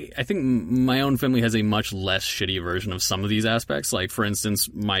think my own family has a much less shitty version of some of these aspects. Like, for instance,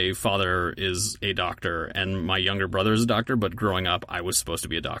 my father is a doctor and my younger brother is a doctor, but growing up, I was supposed to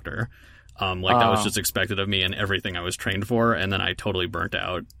be a doctor. That was just expected of me and everything I was trained for, and then I totally burnt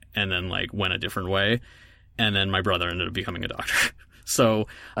out and then, like, went a different way, and then my brother ended up becoming a doctor. So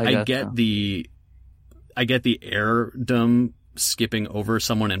I get the heirdom skipping over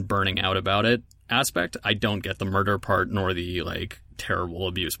someone and burning out about it aspect. I don't get the murder part nor the like terrible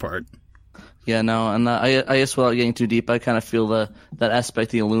abuse part. Yeah, no, and I guess without getting too deep, I kind of feel that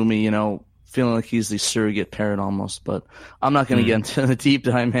aspect of Illumi, feeling like he's the surrogate parent almost. But I'm not going to get into the deep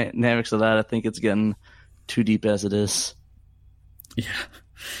dynamics of that. I think it's getting too deep as it is. Yeah.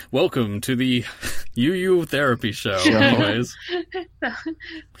 Welcome to the UU therapy show, always.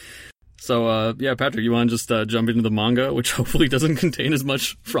 So, Patrick, you want to just jump into the manga, which hopefully doesn't contain as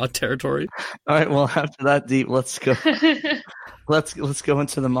much fraught territory? All right, well, after that deep, let's go. let's go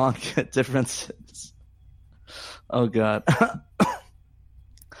into the manga differences. Oh, God.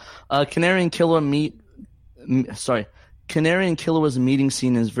 Canary and Killua's meeting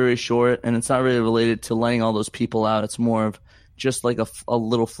scene is very short, and it's not really related to laying all those people out. It's more of just like a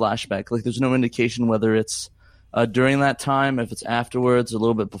little flashback. Like, there's no indication whether it's during that time, if it's afterwards, a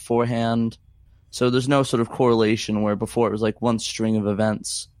little bit beforehand. So there's no sort of correlation where before it was like one string of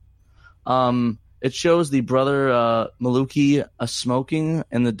events. It shows the brother Maluki smoking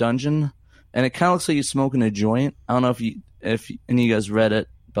in the dungeon, and it kind of looks like he's smoking a joint. I don't know if any of you guys read it,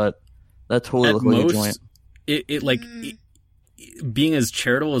 but that totally looked like a joint. Being as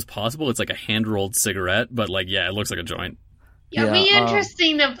charitable as possible, it's like a hand-rolled cigarette, but like, yeah, it looks like a joint. Yeah, it'd be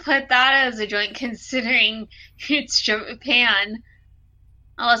interesting to put that as a joint considering it's Japan.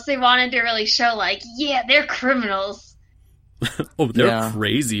 Unless they wanted to really show, like, yeah, they're criminals. They're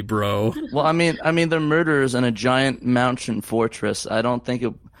crazy, bro. Well, I mean, they're murderers in a giant mountain fortress. I don't think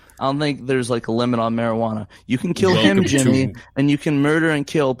there's like a limit on marijuana. You can kill him, Jimmy, and you can murder and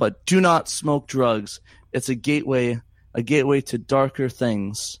kill, but do not smoke drugs. It's a gateway to darker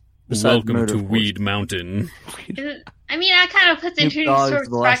things besides Welcome murder, to of course. Weed Mountain. I mean, that kind of puts Snoop into Dogg is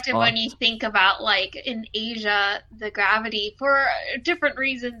the last perspective when boss. you think about, like, in Asia, the gravity for different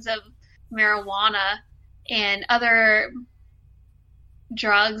reasons of marijuana and other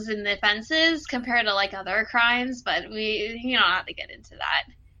drugs and offenses compared to, like, other crimes, but you don't have to get into that.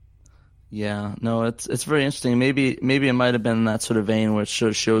 Yeah, no, it's very interesting. Maybe it might have been in that sort of vein where it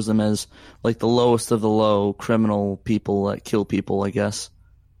shows them as like the lowest of the low criminal people that kill people, I guess.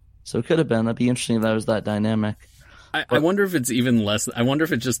 So it could have been. That'd be interesting if that was that dynamic. I wonder if it's even less. I wonder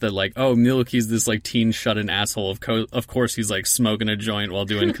if it's just that, like, oh, Miluki's this, like, teen shut-in asshole. Of course he's, like, smoking a joint while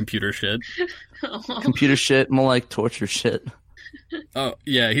doing computer shit. Computer shit, more like torture shit. Oh,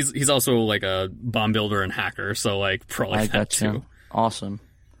 yeah, he's also, like, a bomb builder and hacker, so, like, probably I that, gotcha. too. Awesome.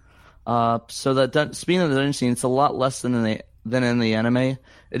 So that speaking of the dungeon scene, it's a lot less than in the anime.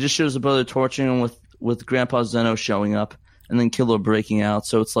 It just shows the brother torturing him with Grandpa Zeno showing up and then Killer breaking out.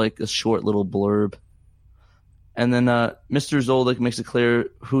 So it's like a short little blurb. And then Mr. Zoldyck makes it clear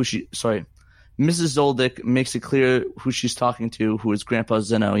Mrs. Zoldyck makes it clear who she's talking to, who is Grandpa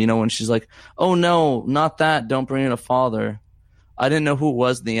Zeno. You know, when she's like, "Oh no, not that! Don't bring in a father." I didn't know who it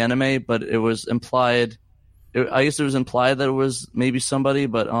was in the anime, but it was implied. I guess it was implied that it was maybe somebody,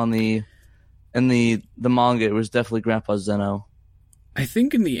 but in the manga, it was definitely Grandpa Zeno. I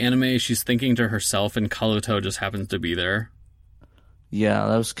think in the anime, she's thinking to herself, and Kaluto just happens to be there. Yeah,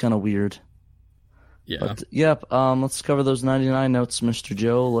 that was kind of weird. Yeah. But, yep, let's cover those 99 notes, Mr.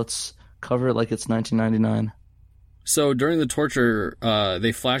 Joe. Let's cover it like it's 1999. So during the torture,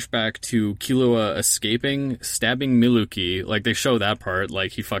 they flash back to Killua escaping, stabbing Miluki. Like, they show that part,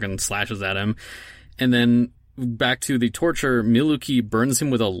 like, he fucking slashes at him. And then back to the torture, Miluki burns him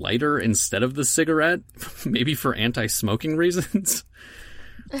with a lighter instead of the cigarette, maybe for anti-smoking reasons,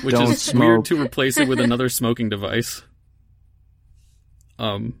 which Don't is smoke. weird to replace it with another smoking device.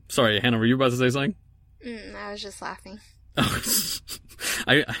 Sorry, Hannah, were you about to say something? I was just laughing.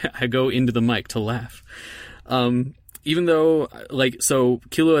 I go into the mic to laugh. Even though, like, so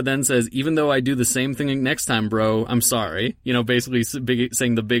Killua then says, even though I do the same thing next time, bro, I'm sorry. You know, basically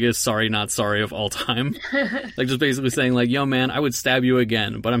saying the biggest sorry not sorry of all time. Like, just basically saying, like, yo, man, I would stab you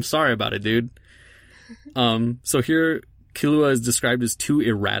again, but I'm sorry about it, dude. So here, Killua is described as too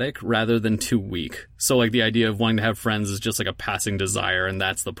erratic rather than too weak. So, like, the idea of wanting to have friends is just, like, a passing desire, and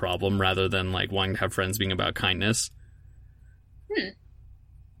that's the problem, rather than, like, wanting to have friends being about kindness.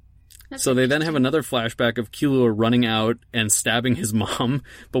 So they then have another flashback of Killua running out and stabbing his mom,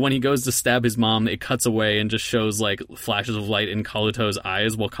 but when he goes to stab his mom, it cuts away and just shows, like, flashes of light in Kaluto's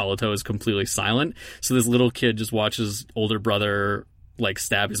eyes while Kaluto is completely silent. So this little kid just watches older brother, like,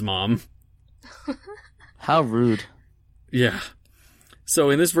 stab his mom. How rude. Yeah. So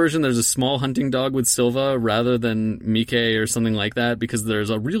in this version, there's a small hunting dog with Silva rather than Mike or something like that, because there's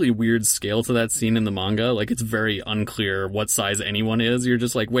a really weird scale to that scene in the manga. Like, it's very unclear what size anyone is. You're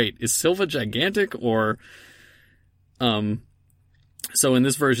just like, wait, is Silva gigantic or... So in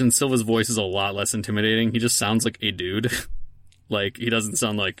this version, Silva's voice is a lot less intimidating. He just sounds like a dude. Like, he doesn't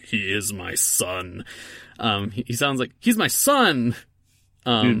sound like, he is my son. He sounds like, he's my son!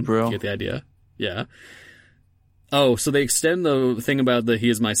 Dude, bro. You get the idea? Yeah. Oh, so they extend the thing about the he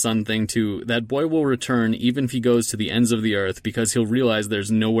is my son thing to that boy will return even if he goes to the ends of the earth because he'll realize there's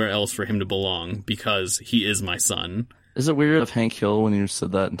nowhere else for him to belong because he is my son. Is it weird of Hank Hill when you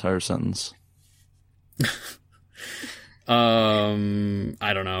said that entire sentence? I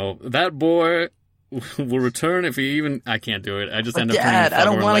don't know. That boy will return if he even... I can't do it. I just But end up turning Dad, I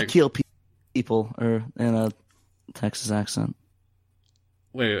don't want to like, kill people, or in a Texas accent.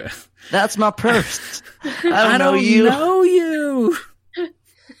 Wait. That's my purse. I don't know you. know you.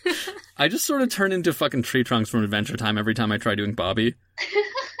 I just sort of turn into fucking Tree Trunks from Adventure Time every time I try doing Bobby.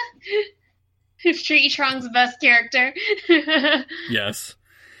 Tree Trunk's best character. Yes.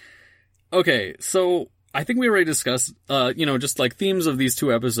 Okay, so I think we already discussed, just like themes of these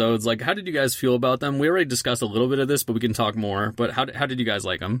two episodes. Like, how did you guys feel about them? We already discussed a little bit of this, but we can talk more. But how did you guys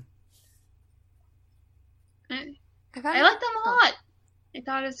like them? I liked them a lot. I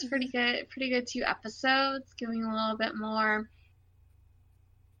thought it was pretty good 2 episodes, giving a little bit more.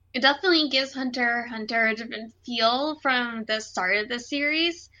 It definitely gives Hunter a different feel from the start of the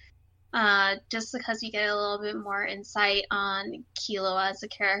series, just because we get a little bit more insight on Killua as a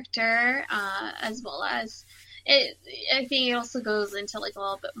character, as well as it. I think it also goes into like a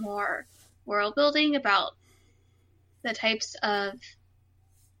little bit more world building about the types of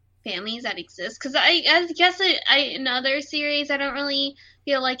families that exist, because I guess in other series I don't really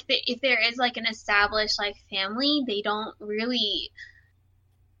feel like if there is like an established like family, they don't really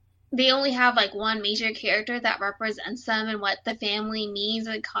they only have like one major character that represents them and what the family means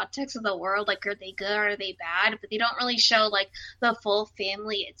in the context of the world. Like, are they good or are they bad? But they don't really show like the full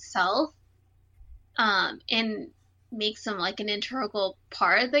family itself, and makes them like an integral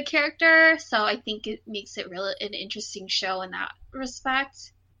part of the character. So I think it makes it really an interesting show in that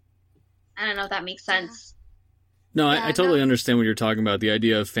respect. I don't know if that makes sense. No, I totally understand what you're talking about. The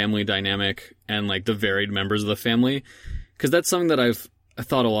idea of family dynamic and like the varied members of the family, because that's something that I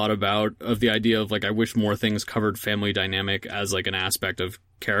thought a lot about, of the idea of like, I wish more things covered family dynamic as like an aspect of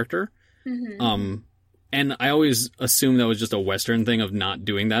character. Mm-hmm. And I always assumed that was just a Western thing of not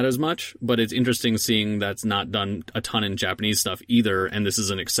doing that as much, but it's interesting seeing that's not done a ton in Japanese stuff either, and this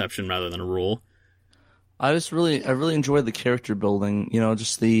is an exception rather than a rule. I really enjoyed the character building,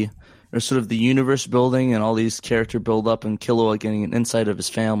 just or sort of the universe building and all these character build up and Killua getting an insight of his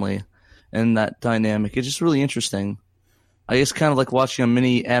family and that dynamic. It's just really interesting. I guess kind of like watching a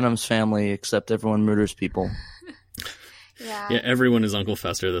mini Addams Family, except everyone murders people. Yeah. Yeah, everyone is Uncle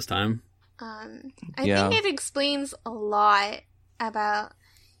Fester this time. I think it explains a lot about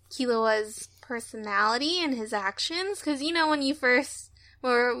Killua's personality and his actions, because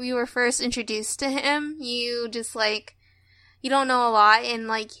when we were first introduced to him, you just like, you don't know a lot, and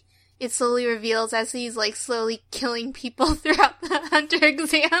like it slowly reveals as he's like slowly killing people throughout the Hunter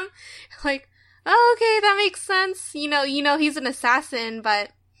exam. Like, oh, okay, that makes sense. He's an assassin,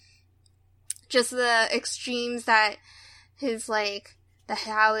 but just the extremes that his like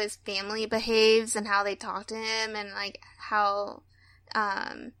how his family behaves and how they talk to him, and like how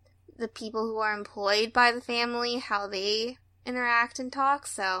the people who are employed by the family, how they interact and talk.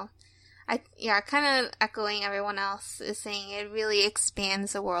 So kind of echoing everyone else is saying, it really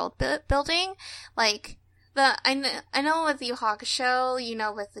expands the world building. Like I know with Yu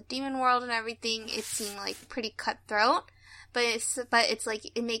Hakusho, with the demon world and everything, it seemed like pretty cutthroat, but it's like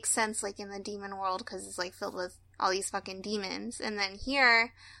it makes sense like in the demon world because it's like filled with all these fucking demons. And then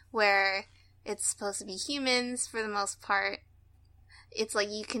here, where it's supposed to be humans for the most part, it's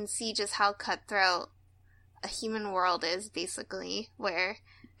like you can see just how cutthroat a human world is, basically, where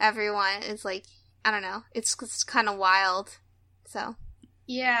everyone is like, I don't know, it's kind of wild. So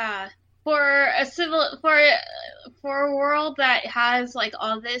yeah, for a world that has like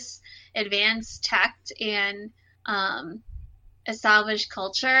all this advanced tech and established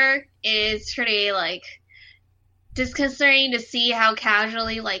culture, it's pretty like disconcerting to see how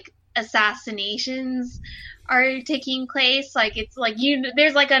casually like assassinations are taking place. Like, it's like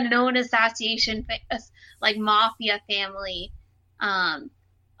there's like a known assassination like mafia family.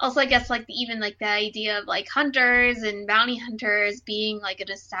 Also, I guess like even like the idea of like hunters and bounty hunters being like an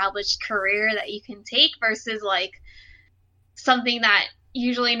established career that you can take versus like something that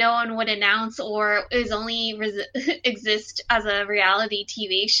usually no one would announce or is only exist as a reality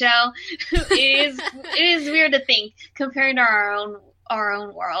TV show. It is weird to think comparing to our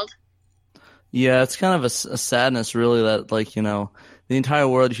own world. Yeah, it's kind of a sadness, really, that like the entire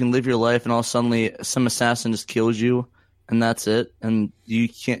world, you can live your life and all suddenly some assassin just kills you and that's it, and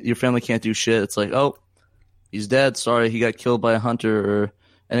your family can't do shit. It's like, oh, he's dead. Sorry, he got killed by a hunter or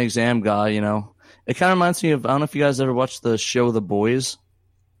an exam guy. It kind of reminds me of, I don't know if you guys ever watched the show The Boys.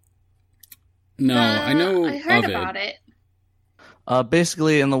 No, I know I heard of about it.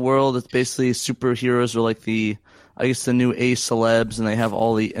 Basically, in the world, it's basically superheroes are like the new A celebs, and they have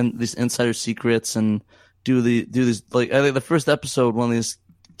all these insider secrets and do these, like, I think the first episode, one of these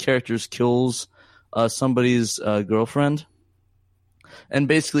characters kills somebody's girlfriend, and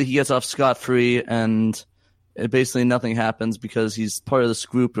basically he gets off scot-free, and basically nothing happens because he's part of this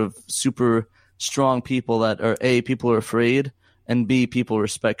group of super strong people that are A, people are afraid, and B, people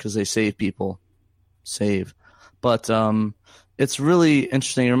respect because they save people. But it's really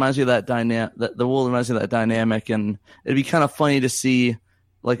interesting. It reminds me of that dynamic. The world reminds me of that dynamic, and it'd be kind of funny to see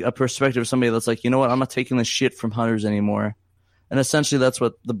like a perspective of somebody that's like, you know what, I'm not taking this shit from hunters anymore. And essentially, that's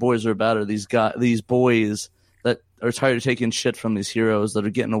what the boys are about. Are these boys that are tired of taking shit from these heroes that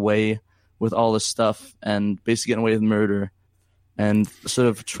are getting away with all this stuff and basically getting away with murder, and sort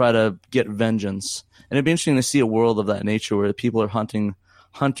of try to get vengeance. And it'd be interesting to see a world of that nature where people are hunting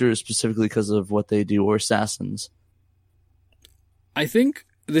hunters specifically because of what they do, or assassins. I think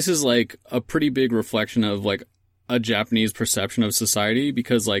this is like a pretty big reflection of like a Japanese perception of society,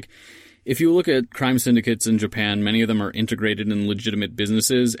 because like if you look at crime syndicates in Japan, many of them are integrated in legitimate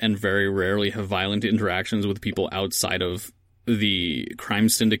businesses and very rarely have violent interactions with people outside of the crime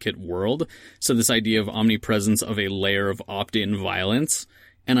syndicate world. So this idea of omnipresence of a layer of opt-in violence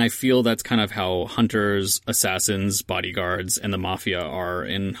And I feel that's kind of how hunters, assassins, bodyguards, and the mafia are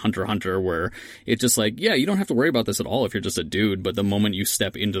in Hunter x Hunter, where it's just like, yeah, you don't have to worry about this at all if you're just a dude, but the moment you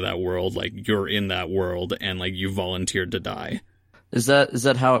step into that world, like, you're in that world and, like, you volunteered to die. Is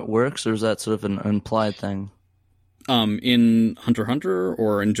that how it works, or is that sort of an implied thing? In Hunter x Hunter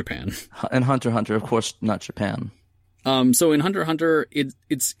or in Japan? In Hunter x Hunter, of course, not Japan. So in Hunter x Hunter,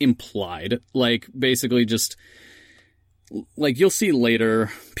 it's implied, like, basically just, like, you'll see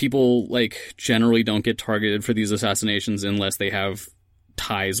later, people, like, generally don't get targeted for these assassinations unless they have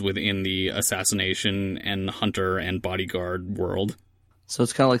ties within the assassination and hunter and bodyguard world. So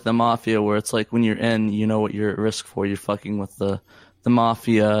it's kind of like the mafia, where it's like when you're in, you know what you're at risk for. You're fucking with the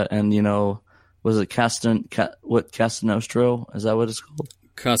mafia, and, you know, was it Casa Nostro? Is that what it's called?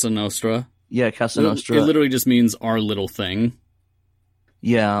 Casa Nostra. Yeah, Casa Nostra. It literally just means our little thing.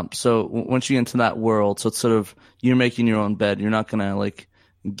 Yeah, so once you get into that world, so it's sort of, you're making your own bed. You're not gonna, like,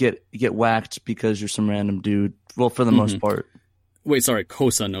 get whacked because you're some random dude. Well, for the most part. Wait, sorry,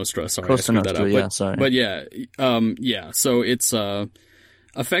 Cosa Nostra. Sorry, Cosa I screwed Nostra, that up. yeah, sorry. But yeah, yeah. So it's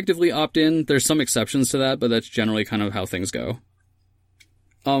effectively opt-in. There's some exceptions to that, but that's generally kind of how things go.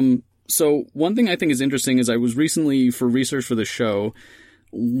 So one thing I think is interesting is I was recently, for research for the show,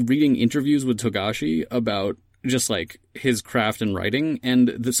 reading interviews with Togashi about just, like, his craft and writing,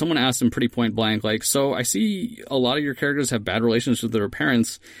 and someone asked him pretty point blank, like, so I see a lot of your characters have bad relationships with their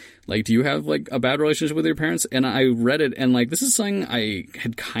parents. Like, do you have, like, a bad relationship with your parents? And I read it, and, like, this is something I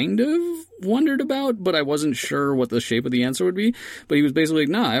had kind of wondered about, but I wasn't sure what the shape of the answer would be. But he was basically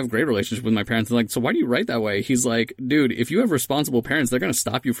like, nah, I have a great relationship with my parents. And, like, so why do you write that way? He's like, dude, if you have responsible parents, they're going to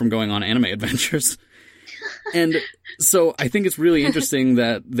stop you from going on anime adventures. And so I think it's really interesting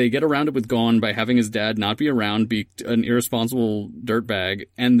that they get around it with Gon by having his dad not be around, be an irresponsible dirtbag.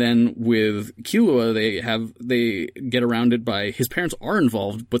 And then with Killua, they get around it by his parents are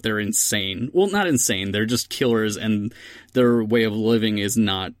involved, but they're insane. Well, not insane. They're just killers, and their way of living is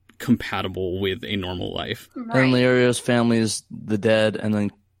not compatible with a normal life. Right. And Leorio's family is the dead, and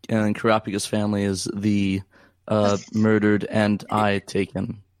then Kurapika's family is the murdered and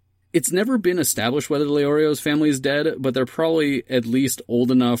taken. It's never been established whether Leorio's family is dead, but they're probably at least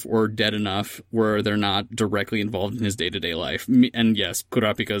old enough or dead enough where they're not directly involved in his day-to-day life. And yes,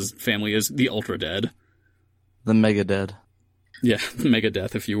 Kurapika's family is the ultra dead. The mega dead. Yeah, mega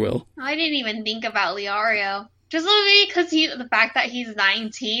death, if you will. I didn't even think about Leorio. Just maybe because the fact that he's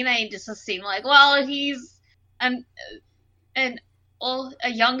 19, I just assume, like, well, he's a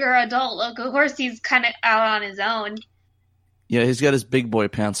younger adult. Like, of course, he's kind of out on his own. Yeah, he's got his big boy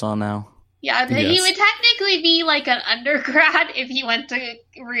pants on now. Yeah, Yes. He would technically be like an undergrad if he went to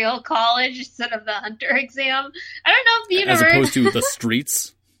real college instead of the hunter exam. I don't know if the As university, opposed to the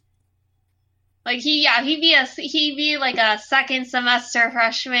streets. like he'd be like a second semester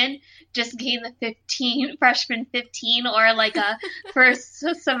freshman, just getting the freshman 15, or like a first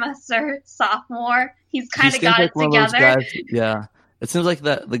semester sophomore. He's kind of got it one of those together. guys, yeah, it seems like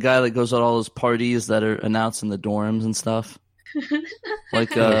the guy that goes at all those parties that are announced in the dorms and stuff.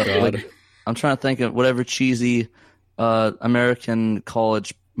 Like, Oh, God. like, I'm trying to think of whatever cheesy American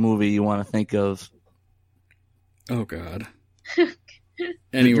college movie you want to think of. Oh, God.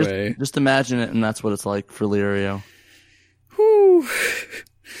 Anyway. Just imagine it, and that's what it's like for Leorio. Whew.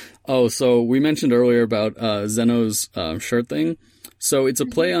 Oh, so we mentioned earlier about Zeno's shirt thing. So it's a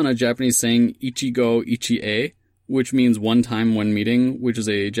play on a Japanese saying, Ichigo Ichie, which means one time, one meeting, which is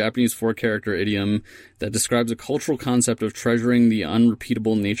a Japanese 4-character idiom that describes a cultural concept of treasuring the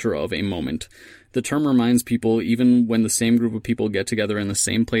unrepeatable nature of a moment. The term reminds people, even when the same group of people get together in the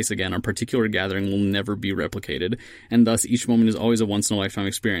same place again, a particular gathering will never be replicated, and thus each moment is always a once-in-a-lifetime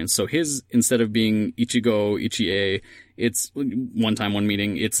experience. So his, instead of being Ichigo Ichie, it's one time, one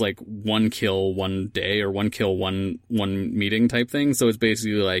meeting, it's like one kill, one day, or one kill, one meeting type thing. So it's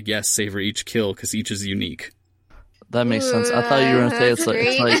basically like, yes, savor each kill, because each is unique. That makes sense. I thought you were gonna say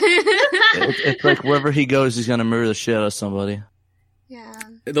it's like wherever he goes, he's gonna murder the shit out of somebody. Yeah.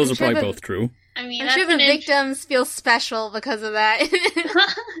 Those I'm are sure probably the- both true. I mean, I'm that's sure the an victims feel special because of that.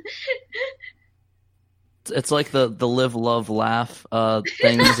 It's like the live, love, laugh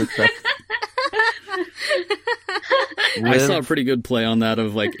things. Except I saw a pretty good play on that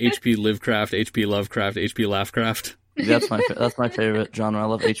of like HP Livecraft, HP Lovecraft, HP Laughcraft. That's my favorite genre. I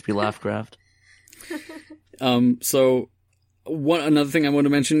love HP Laughcraft. So another thing I want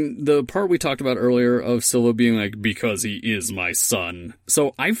to mention, the part we talked about earlier of Silva being like, because he is my son.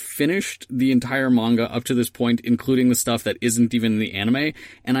 So I've finished the entire manga up to this point, including the stuff that isn't even in the anime,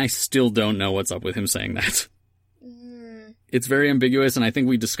 and I still don't know what's up with him saying that. It's very ambiguous, and I think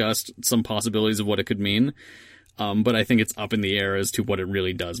we discussed some possibilities of what it could mean. But I think it's up in the air as to what it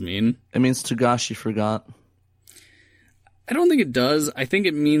really does mean. It means Togashi forgot. I don't think it does. I think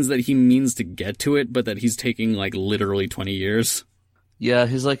it means that he means to get to it, but that he's taking like literally 20 years. Yeah,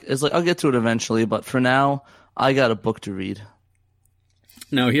 it's like, I'll get to it eventually, but for now, I got a book to read.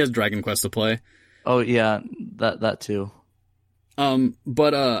 No, he has Dragon Quest to play. Oh, yeah, that too.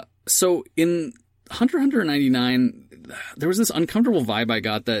 So in Hunter x Hunter 99, there was this uncomfortable vibe I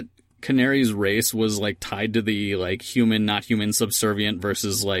got that Canary's race was like tied to the like human, not human subservient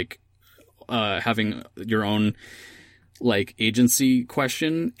versus like having your own like agency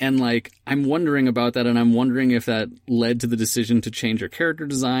question. And like I'm wondering about that, and I'm wondering if that led to the decision to change your character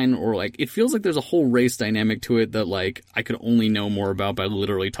design, or like it feels like there's a whole race dynamic to it that like I could only know more about by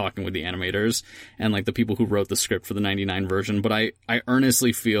literally talking with the animators and like the people who wrote the script for the 99 version. But I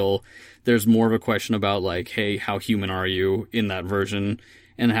earnestly feel there's more of a question about like, hey, how human are you in that version?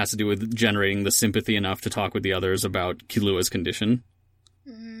 And it has to do with generating the sympathy enough to talk with the others about Killua's condition.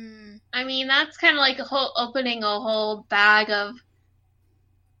 I mean, that's kind of like opening a whole bag of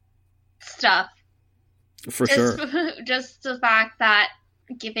stuff. For sure. Just the fact that,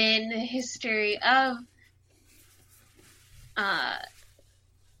 given the history of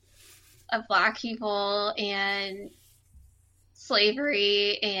Black people and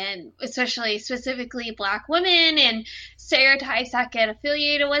slavery, and especially specifically Black women, and stereotypes that get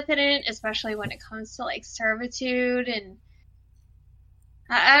affiliated with it, especially when it comes to like servitude, and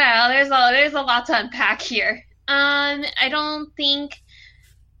I don't know, there's a lot to unpack here. I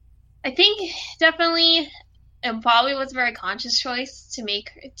think definitely it probably was a very conscious choice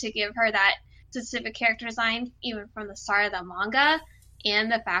to give her that specific character design even from the start of the manga, and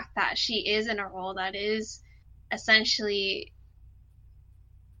the fact that she is in a role that is essentially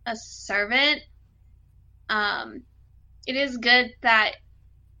a servant. It is good that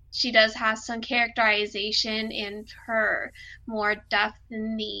she does have some characterization in her more depth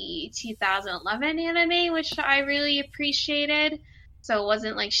in the 2011 anime, which I really appreciated. So it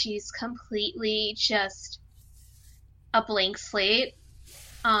wasn't like she's completely just a blank slate.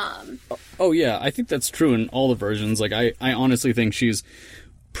 Oh yeah, I think that's true in all the versions. Like I honestly think she's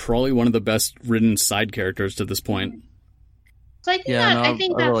probably one of the best written side characters to this point. So I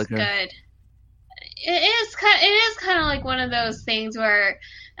think that's like good. It is kind of like one of those things where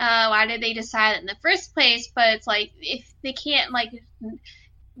why did they decide it in the first place? But it's like if they can't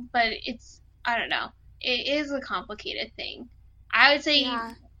but it's, I don't know. It is a complicated thing. I would say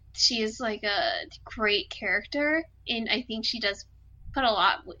she is like a great character, and I think she does put a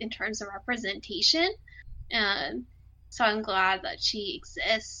lot in terms of representation. So I'm glad that she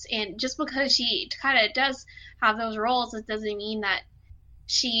exists. And just because she kind of does have those roles, it doesn't mean that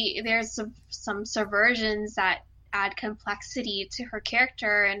there's some subversions that add complexity to her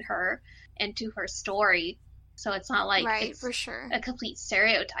character and to her story. So it's not like it's for sure a complete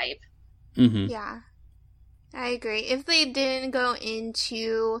stereotype. Mm-hmm. Yeah, I agree. If they didn't go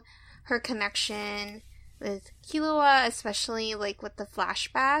into her connection with Killua, especially like with the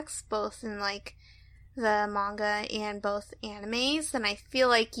flashbacks, both in like the manga and both animes, then I feel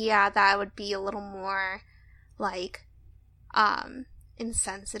like that would be a little more like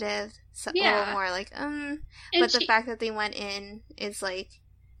insensitive, so a little more like but the fact that they went in is like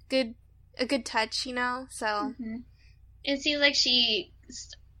a good touch, so mm-hmm. It seems like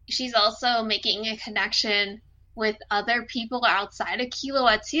she's also making a connection with other people outside of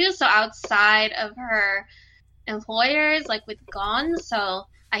Killua too, so outside of her employers, like with Gon. So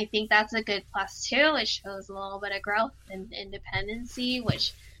I think that's a good plus too. It shows a little bit of growth and independency,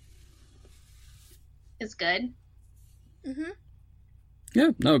 which is good. Mm-hmm.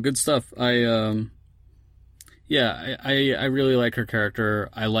 Yeah, no, good stuff. I really like her character.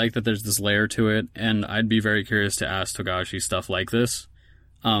 I like that there's this layer to it, and I'd be very curious to ask Togashi stuff like this.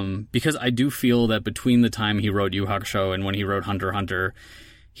 Because I do feel that between the time he wrote Yu Hakusho and when he wrote Hunter x Hunter,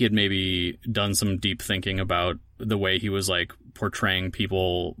 he had maybe done some deep thinking about the way he was like portraying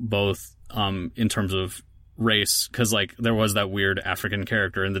people, both in terms of race, because like there was that weird African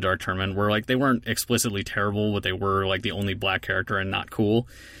character in the Dark Tournament where like they weren't explicitly terrible, but they were like the only black character and not cool.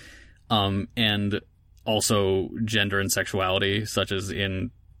 And also gender and sexuality, such as in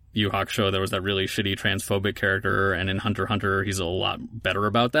Yu Hakusho, there was that really shitty transphobic character, and in Hunter x Hunter, he's a lot better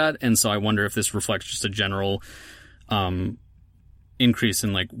about that. And so I wonder if this reflects just a general increase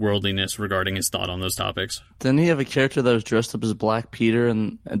in like worldliness regarding his thought on those topics. Didn't he have a character that was dressed up as Black Peter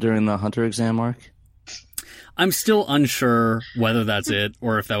during the Hunter exam arc? I'm still unsure whether that's it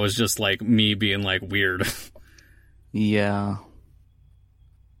or if that was just like me being like weird. Yeah.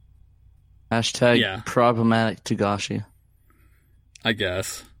 Hashtag problematic Togashi. I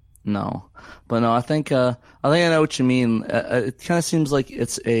guess. No, but no, I think I know what you mean. It kind of seems like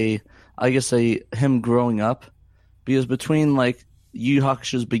it's him growing up, because between like Yu Yu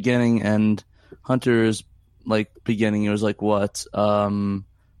Hakusho's beginning and Hunter's like beginning, it was like what,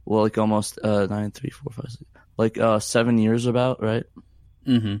 like almost 9, 3, 4, 5, 6, like 7 years about, right?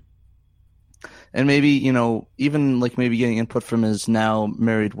 Mm-hmm. And maybe, you know, even like maybe getting input from his now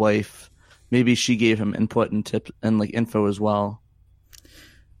married wife, maybe she gave him input and tips and like info as well.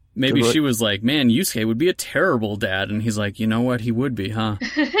 Maybe she was like, man, Yusuke would be a terrible dad. And he's like, you know what? He would be, huh?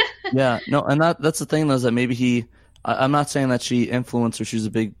 Yeah, no, and that's the thing, though, is that maybe I'm not saying that she influenced or she's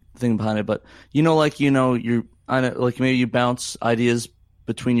a big thing behind it, but like maybe you bounce ideas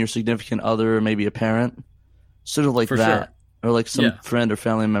between your significant other or maybe a parent, sort of like For that, sure. or like some friend or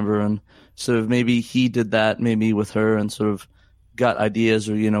family member, and sort of maybe he did that maybe with her and sort of got ideas,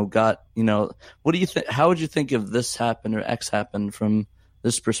 or what do you think? How would you think if this happened or X happened from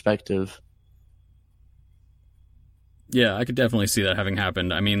this perspective? Yeah, I could definitely see that having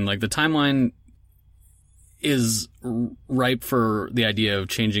happened. I mean, like, the timeline is ripe for the idea of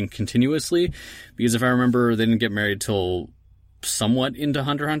changing continuously, because if I remember, they didn't get married till somewhat into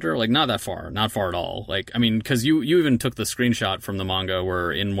Hunter x Hunter, like not that far, not far at all. Like, I mean, because you even took the screenshot from the manga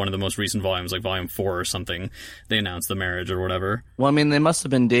where in one of the most recent volumes, like volume 4 or something, they announced the marriage or whatever. Well, I mean, they must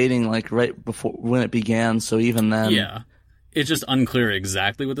have been dating like right before when it began, so even then... Yeah. It's just unclear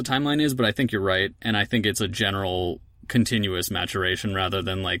exactly what the timeline is, but I think you're right, and I think it's a general continuous maturation rather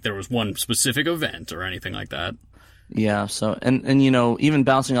than like there was one specific event or anything like that. Yeah, so, and you know, even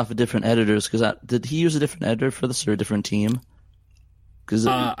bouncing off of different editors, because did he use a different editor for this or a different team?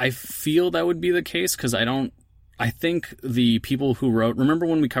 I feel that would be the case, because I think the people who wrote, remember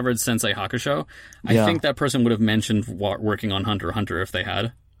when we covered Sensei Hakusho? I think that person would have mentioned working on Hunter x Hunter if they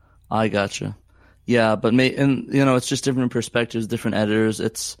had. I gotcha. Yeah, but it's just different perspectives, different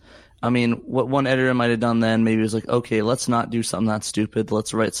editors. I mean, what one editor might have done then maybe was like, okay, let's not do something that stupid.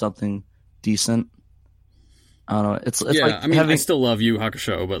 Let's write something decent. I don't know. It's like, I mean, I still love Yu Yu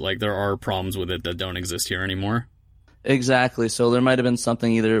Hakusho, but like there are problems with it that don't exist here anymore. Exactly. So there might have been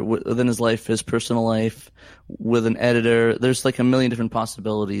something either within his life, his personal life, with an editor. There's like a million different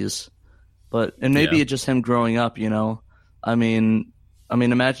possibilities. And maybe it's just him growing up, you know? I mean,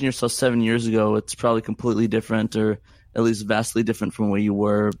 imagine yourself 7 years ago. It's probably completely different, or at least vastly different from where you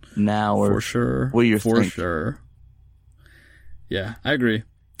were now, or for sure, where you're for sure. Yeah, I agree.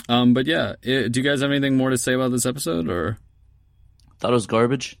 But yeah, do you guys have anything more to say about this episode, or? Thought it was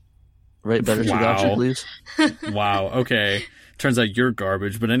garbage. Right, better Shigatsu, please. Wow. Okay. Turns out you're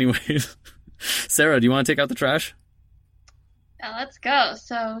garbage. But anyways, Sarah, do you want to take out the trash? Let's go.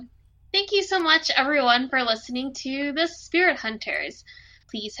 So, thank you so much, everyone, for listening to the Spirit Hunters.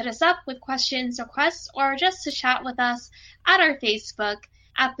 Please hit us up with questions, requests, or just to chat with us at our Facebook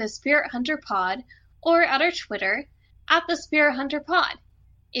at the Spirit Hunter Pod, or at our Twitter at the Spirit Hunter Pod.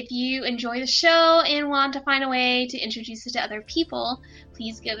 If you enjoy the show and want to find a way to introduce it to other people,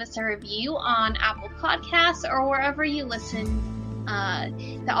 please give us a review on Apple Podcasts or wherever you listen.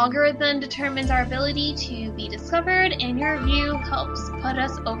 The algorithm determines our ability to be discovered, and your review helps put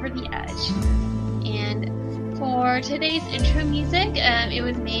us over the edge. And for today's intro music, it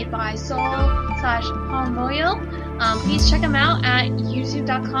was made by Soul/Harmoyo. Please check them out at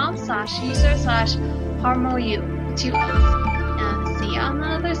youtube.com/user/Harmoyo. 2 O's. See you on the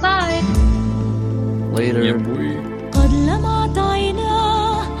other side. Later. Yeah, boy. قد لمعت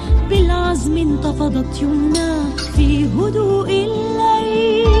عيناه بالعزم انتفضت يمناه في هدوء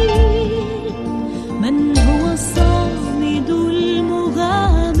الليل. من هو الصامد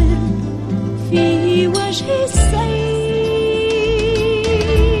المغامر في وجه السيل؟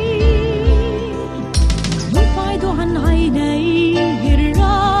 يبعد عن عينيه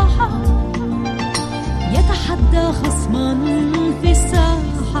الراحة، يتحدى خصما في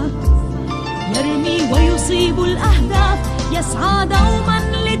الساحة، يرمي ويصيب الأهداف، يسعى دوما